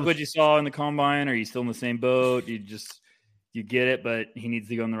you like what you saw in the combine? Are you still in the same boat? You get it, but he needs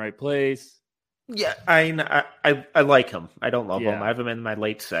to go in the right place. Yeah, I like him. I don't love him. I have him in my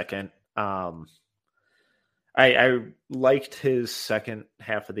late second. I liked his second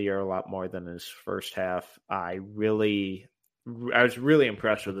half of the year a lot more than his first half. I was really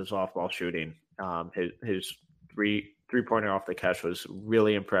impressed with his off-ball shooting. His three-pointer off the catch was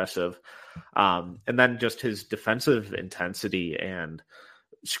really impressive. And then just his defensive intensity and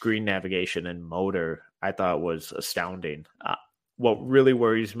screen navigation and motor, I thought was astounding. What really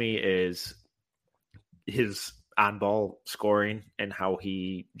worries me is his on-ball scoring and how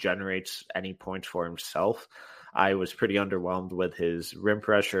he generates any points for himself. I was pretty underwhelmed with his rim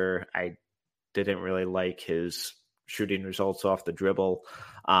pressure. I didn't really like his shooting results off the dribble.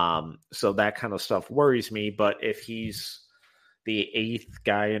 So that kind of stuff worries me. But if he's the 8th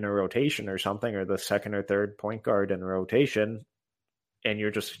guy in a rotation or something, or the 2nd or 3rd point guard in a rotation, and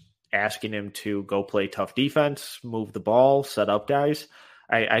you're just asking him to go play tough defense, move the ball, set up guys,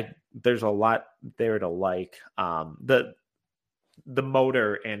 there's a lot there to like. The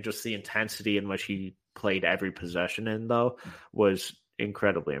motor and just the intensity in which he played every possession in, though, was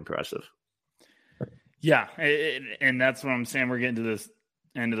incredibly impressive. Yeah, and that's what I'm saying. We're getting to this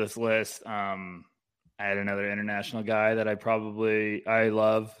end of this list. I had another international guy that I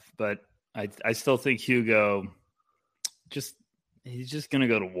love, but I still think Hugo he's just going to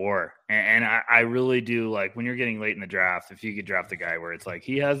go to war. And I really do like when you're getting late in the draft, if you could draft a guy where it's like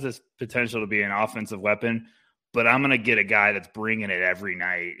he has this potential to be an offensive weapon, but I'm going to get a guy that's bringing it every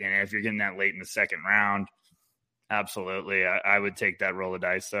night. And if you're getting that late in the second round, absolutely, I would take that roll of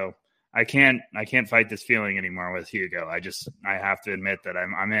dice. So I can't fight this feeling anymore with Hugo. I have to admit that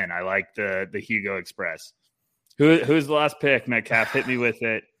I'm in. I like the Hugo Express. Who's the last pick? Metcalf, hit me with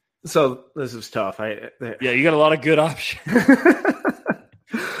it. So this is tough. Yeah, you got a lot of good options.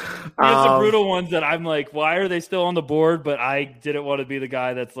 There's some brutal ones that I'm like, why are they still on the board? But I didn't want to be the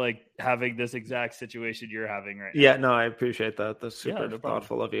guy that's like having this exact situation you're having right now. Yeah, no, I appreciate that. That's super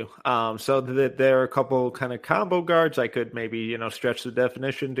thoughtful of you. So there are a couple kind of combo guards I could maybe, stretch the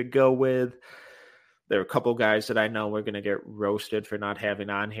definition to go with. There are a couple guys that I know we're going to get roasted for not having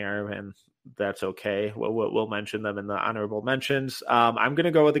on here, and that's okay. We'll mention them in the honorable mentions. I'm going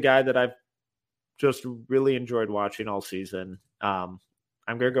to go with a guy that I've just really enjoyed watching all season.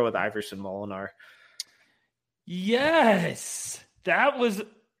 I'm going to go with Iverson Molinar. Yes. That was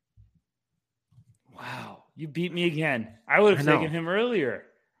 – wow. You beat me again. I would have taken him earlier.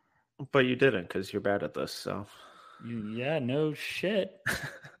 But you didn't because you're bad at this. So yeah, no shit.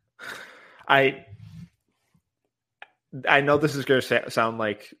 I know this is going to sound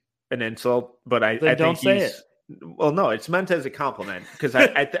like an insult, but I think don't say it. Well, no, it's meant as a compliment because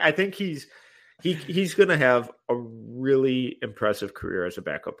I think he's going to have a really impressive career as a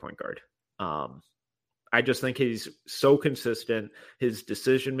backup point guard. I just think he's so consistent. His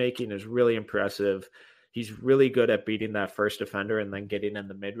decision making is really impressive. He's really good at beating that first defender and then getting in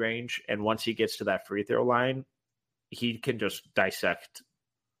the mid range. And once he gets to that free throw line, he can just dissect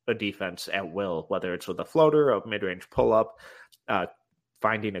a defense at will, whether it's with a floater, a mid range pull up,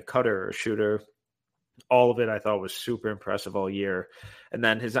 finding a cutter or a shooter. All of it I thought was super impressive all year. And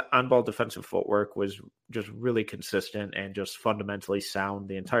then his on-ball defensive footwork was just really consistent and just fundamentally sound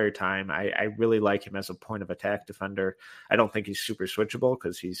the entire time. I really like him as a point of attack defender. I don't think he's super switchable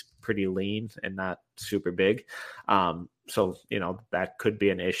because he's pretty lean and not super big. So, that could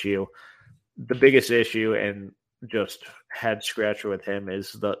be an issue. The biggest issue and just head scratcher with him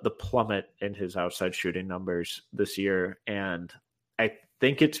is the plummet in his outside shooting numbers this year. And I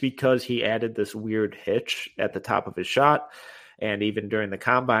think it's because he added this weird hitch at the top of his shot. And even during the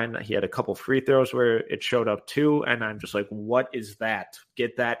combine, he had a couple free throws where it showed up too. And I'm just like, what is that?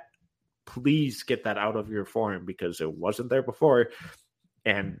 Please get that out of your form because it wasn't there before.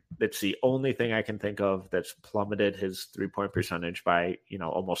 And it's the only thing I can think of that's plummeted his 3-point percentage by,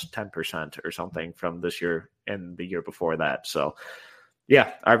 almost 10% or something from this year and the year before that. So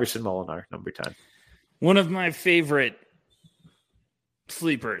yeah, Iverson Molinar, number 10. One of my favorite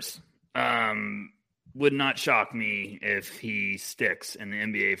sleepers. Would not shock me if he sticks in the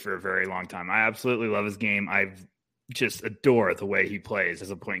NBA for a very long time. I absolutely love his game. I just adore the way he plays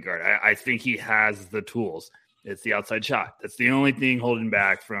as a point guard. I think he has the tools. It's the outside shot. That's the only thing holding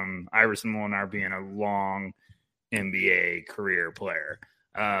back from Iverson Molinar being a long NBA career player.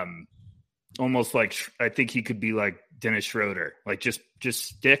 Almost like I think he could be like Dennis Schroeder, like just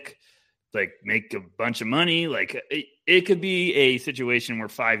stick, like make a bunch of money. Like it could be a situation where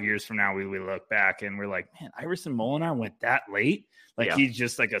 5 years from now we look back and we're like, man, Iverson Molinar went that late. Like he's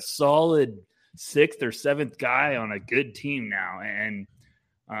just like a solid 6th or 7th guy on a good team now. And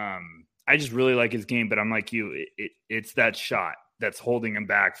I just really like his game, but I'm like you, it's that shot that's holding him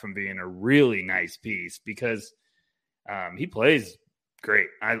back from being a really nice piece because he plays great.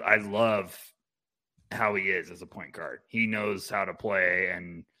 I love how he is as a point guard. He knows how to play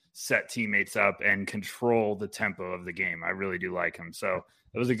and set teammates up and control the tempo of the game. I really do like him. So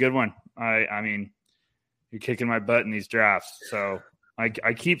it was a good one. I mean, you're kicking my butt in these drafts. So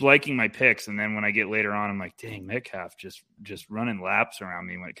I keep liking my picks. And then when I get later on, I'm like, dang, Metcalf just running laps around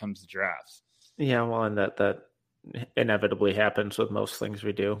me when it comes to drafts. Yeah. Well, and that inevitably happens with most things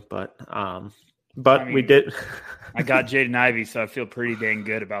we do, but we did. I got Jaden Ivey, so I feel pretty dang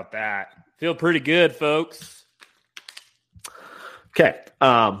good about that. Feel pretty good, folks. Okay.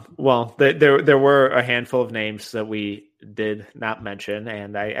 Well, there were a handful of names that we did not mention,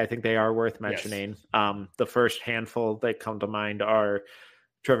 and I think they are worth mentioning. Yes. The first handful that come to mind are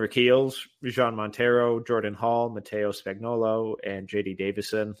Trevor Keels, Jean Montero, Jordan Hall, Matteo Spagnuolo, and JD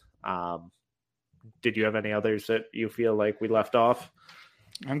Davison. Did you have any others that you feel like we left off?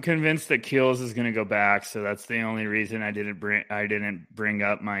 I'm convinced that Keels is going to go back, so that's the only reason I didn't bring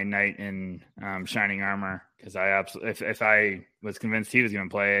up my knight in shining armor, because if I was convinced he was going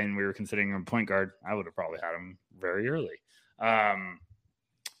to play and we were considering him a point guard, I would have probably had him very early.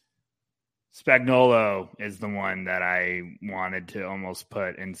 Spagnuolo is the one that I wanted to almost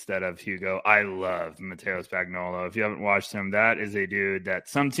put instead of Hugo. I love Matteo Spagnuolo. If you haven't watched him, that is a dude that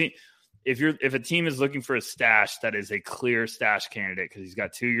some team. If a team is looking for a stash, that is a clear stash candidate because he's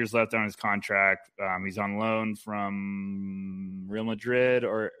got 2 years left on his contract. He's on loan from Real Madrid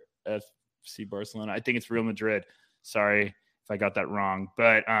or FC Barcelona. I think it's Real Madrid. Sorry if I got that wrong.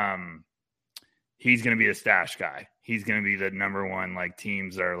 But he's going to be a stash guy. He's going to be the number one. Like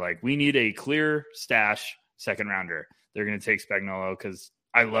teams are like, we need a clear stash second rounder. They're going to take Spagnuolo because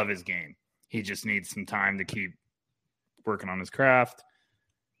I love his game. He just needs some time to keep working on his craft.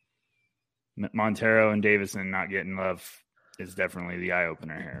 Montero and Davison not getting love is definitely the eye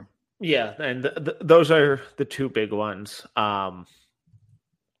opener here. Yeah, and those are the two big ones.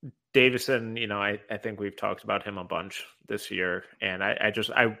 Davison, I think we've talked about him a bunch this year, and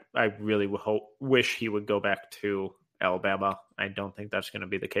I really wish he would go back to Alabama. I don't think that's going to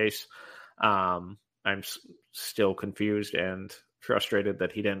be the case. I'm still confused and frustrated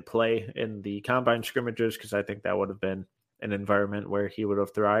that he didn't play in the combine scrimmages because I think that would have been an environment where he would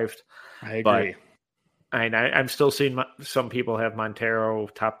have thrived. I agree. But I'm still seeing some people have Montero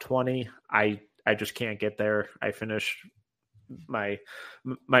top 20. I just can't get there. I finished my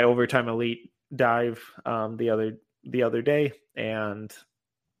overtime elite dive the other day, and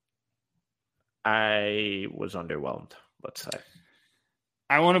I was underwhelmed, let's say.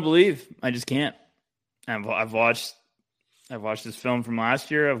 I want to believe. I just can't. I've watched this film from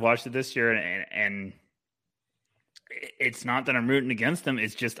last year. I've watched it this year, and it's not that I'm rooting against him.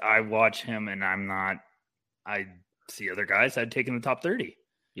 It's just I watch him, and I see other guys I'd take in the top 30.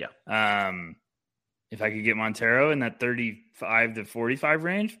 Yeah. If I could get Montero in that 35 to 45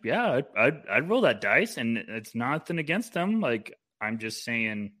 range, yeah, I'd roll that dice, and it's nothing against him. Like, I'm just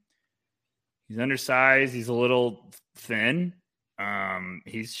saying he's undersized. He's a little thin.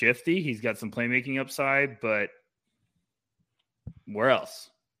 He's shifty. He's got some playmaking upside, but where else?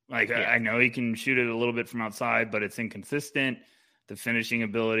 Like, yeah. I know he can shoot it a little bit from outside, but it's inconsistent. The finishing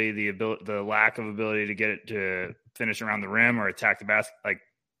ability, the lack of ability to get it to finish around the rim or attack the basket, like,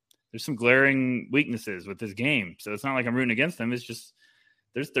 there's some glaring weaknesses with this game. So it's not like I'm rooting against him. It's just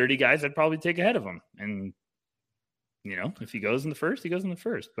there's 30 guys I'd probably take ahead of him. And, if he goes in the first, he goes in the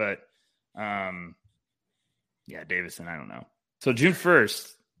first. But, yeah, Davison, I don't know. So June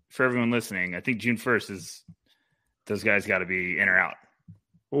 1st, for everyone listening, I think June 1st is those guys got to be in or out.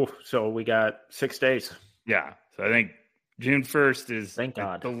 Oh, so we got 6 days. Yeah. So I think June 1st is, thank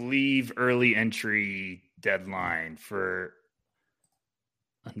God, I believe, early entry deadline for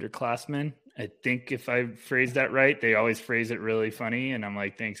underclassmen. I think if I phrase that right, they always phrase it really funny, and I'm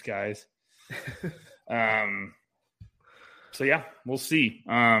like, thanks, guys. So yeah, we'll see.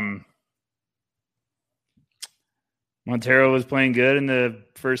 Montero was playing good in the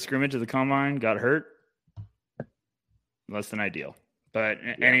first scrimmage of the combine, got hurt. Less than ideal. But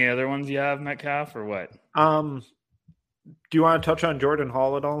any other ones you have, Metcalf, or what? Do you want to touch on Jordan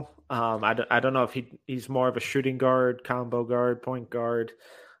Hall at all? I don't know if he's more of a shooting guard, combo guard, point guard.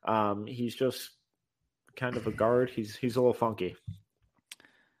 He's just kind of a guard. He's a little funky.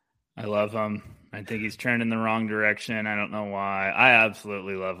 I love him. I think he's trending in the wrong direction. I don't know why. I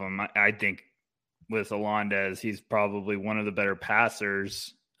absolutely love him. I think with Alondes, he's probably one of the better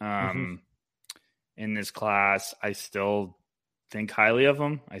passers in this class. I still think highly of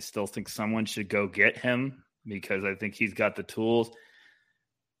him. I still think someone should go get him because I think he's got the tools.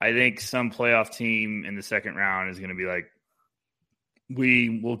 I think some playoff team in the second round is going to be like,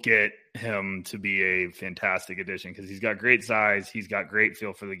 we will get him to be a fantastic addition because he's got great size. He's got great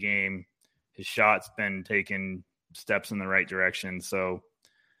feel for the game. His shot's been taking steps in the right direction. So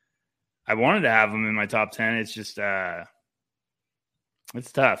I wanted to have him in my top 10. It's just,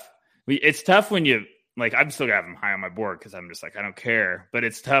 it's tough. It's tough when you, like, I'm still going to have him high on my board because I'm just like, I don't care. But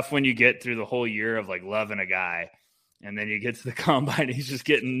it's tough when you get through the whole year of, like, loving a guy. And then you get to the combine, he's just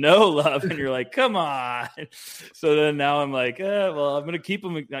getting no love. And you're like, come on. So then now I'm like, well, I'm going to keep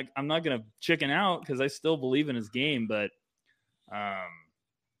him. I'm not going to chicken out because I still believe in his game. But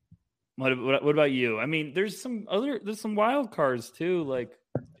what about you? I mean, there's some wild cards too. Like,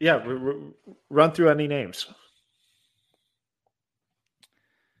 yeah, run through any names.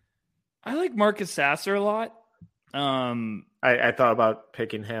 I like Marcus Sasser a lot. I thought about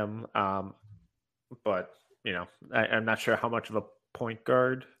picking him, but I'm not sure how much of a point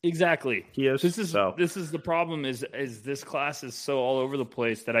guard exactly he is. This is the problem is this class is so all over the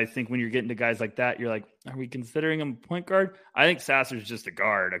place that I think when you're getting to guys like that, you're like, are we considering him a point guard? I think Sasser's just a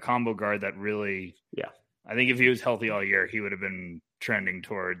guard, a combo guard that really, I think if he was healthy all year, he would have been trending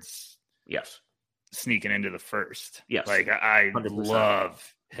towards sneaking into the first. Yes. Like I 100%.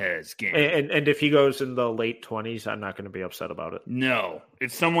 Love his game. And if he goes in the late 20s, I'm not going to be upset about it. No.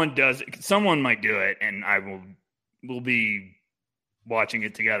 If someone does, someone might do it, and I will be watching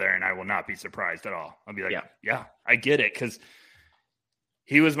it together, and I will not be surprised at all. I'll be like, yeah, I get it, because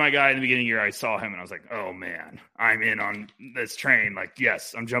he was my guy in the beginning of the year. I saw him, and I was like, oh, man, I'm in on this train. Like,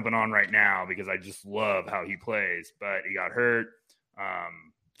 yes, I'm jumping on right now because I just love how he plays. But he got hurt.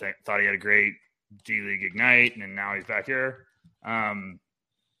 Thought he had a great G-League Ignite, and now he's back here.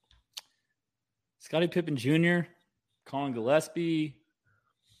 Scottie Pippen Jr., Colin Gillespie,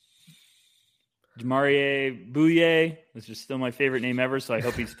 Jamarie Bouye, which is still my favorite name ever, so I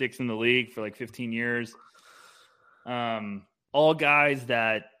hope he sticks in the league for like 15 years. All guys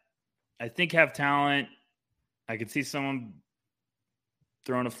that I think have talent. I could see someone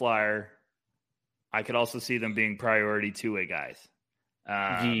throwing a flyer. I could also see them being priority two-way guys.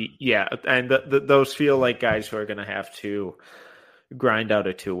 And those feel like guys who are going to have to grind out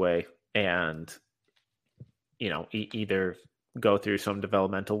a two-way and either go through some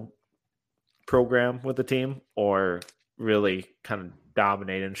developmental program with the team or really kind of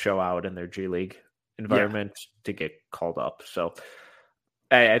dominate and show out in their G League environment to get called up. So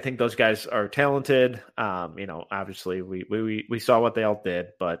I think those guys are talented. Obviously we saw what they all did,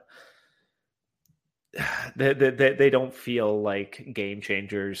 but they don't feel like game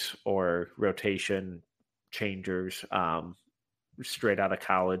changers or rotation changers. straight out of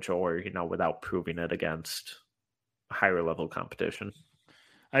college or, without proving it against higher level competition.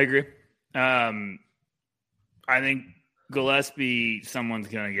 I agree. I think Gillespie, someone's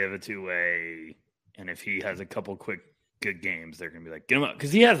going to give it to and if he has a couple quick good games, they're going to be like, get him up,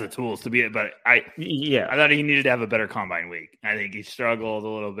 because he has the tools to be it. But I thought he needed to have a better combine week. I think he struggled a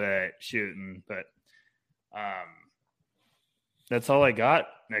little bit shooting, but that's all I got,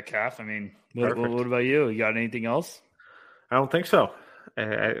 Metcalf. I mean, what about you? You got anything else? I don't think so.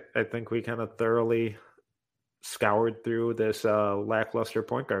 I think we kind of thoroughly scoured through this lackluster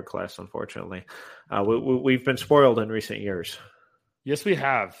point guard class, unfortunately. We've been spoiled in recent years. Yes, we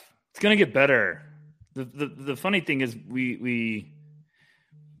have. It's going to get better. The funny thing is we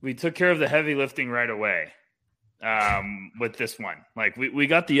took care of the heavy lifting right away with this one. Like we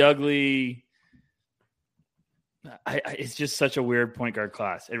got the ugly. It's just such a weird point guard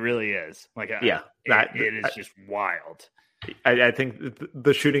class. It really is. It is just wild. I think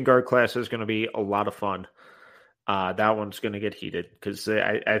the shooting guard class is going to be a lot of fun. That one's going to get heated because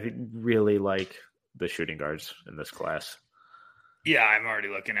I really like the shooting guards in this class. Yeah, I'm already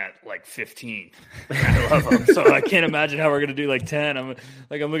looking at like 15. I love them. So I can't imagine how we're going to do like 10. I'm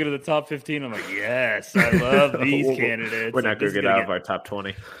looking at the top 15. I'm like, yes, I love these candidates. We're not going to get out of our top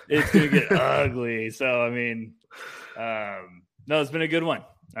 20. It's going to get ugly. So, I mean, no, it's been a good one.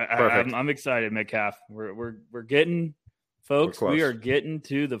 I'm excited, Metcalf. We're getting, folks, we are getting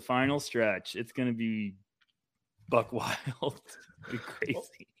to the final stretch. It's going to be buck wild. It'll be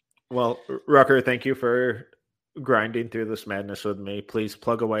crazy. Well, Rucker, thank you for grinding through this madness with me. Please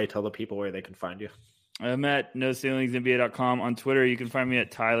plug away, tell the people where they can find you. I'm at NoCeilingsNBA.com. On Twitter, you can find me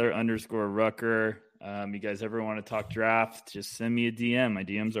at Tyler_Rucker. You guys ever want to talk draft, just send me a DM. My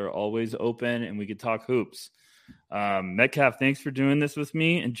DMs are always open and we can talk hoops. Metcalf, thanks for doing this with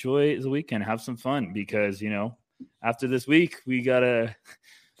me. Enjoy the weekend. Have some fun because, after this week,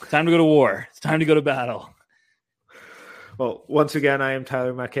 it's time to go to war. It's time to go to battle. Well, once again, I am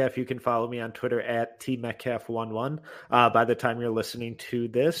Tyler Metcalf. You can follow me on Twitter at TMetcalf11. By the time you're listening to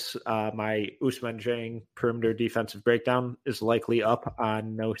this, my Ousmane Dieng perimeter defensive breakdown is likely up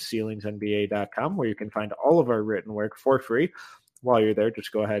on NoCeilingsNBA.com, where you can find all of our written work for free. While you're there,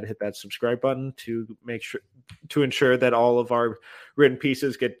 just go ahead and hit that subscribe button to ensure that all of our written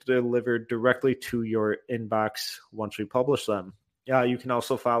pieces get delivered directly to your inbox once we publish them. You can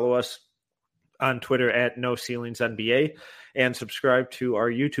also follow us on Twitter at NoCeilingsNBA and subscribe to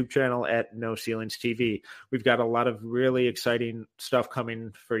our YouTube channel at NoCeilingsTV. We've got a lot of really exciting stuff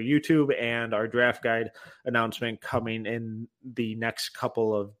coming for YouTube and our draft guide announcement coming in the next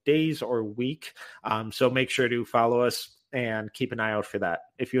couple of days or week. So make sure to follow us and keep an eye out for that.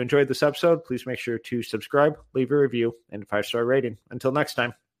 If you enjoyed this episode, please make sure to subscribe, leave a review, and a 5-star rating. Until next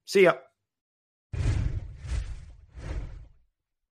time, see ya.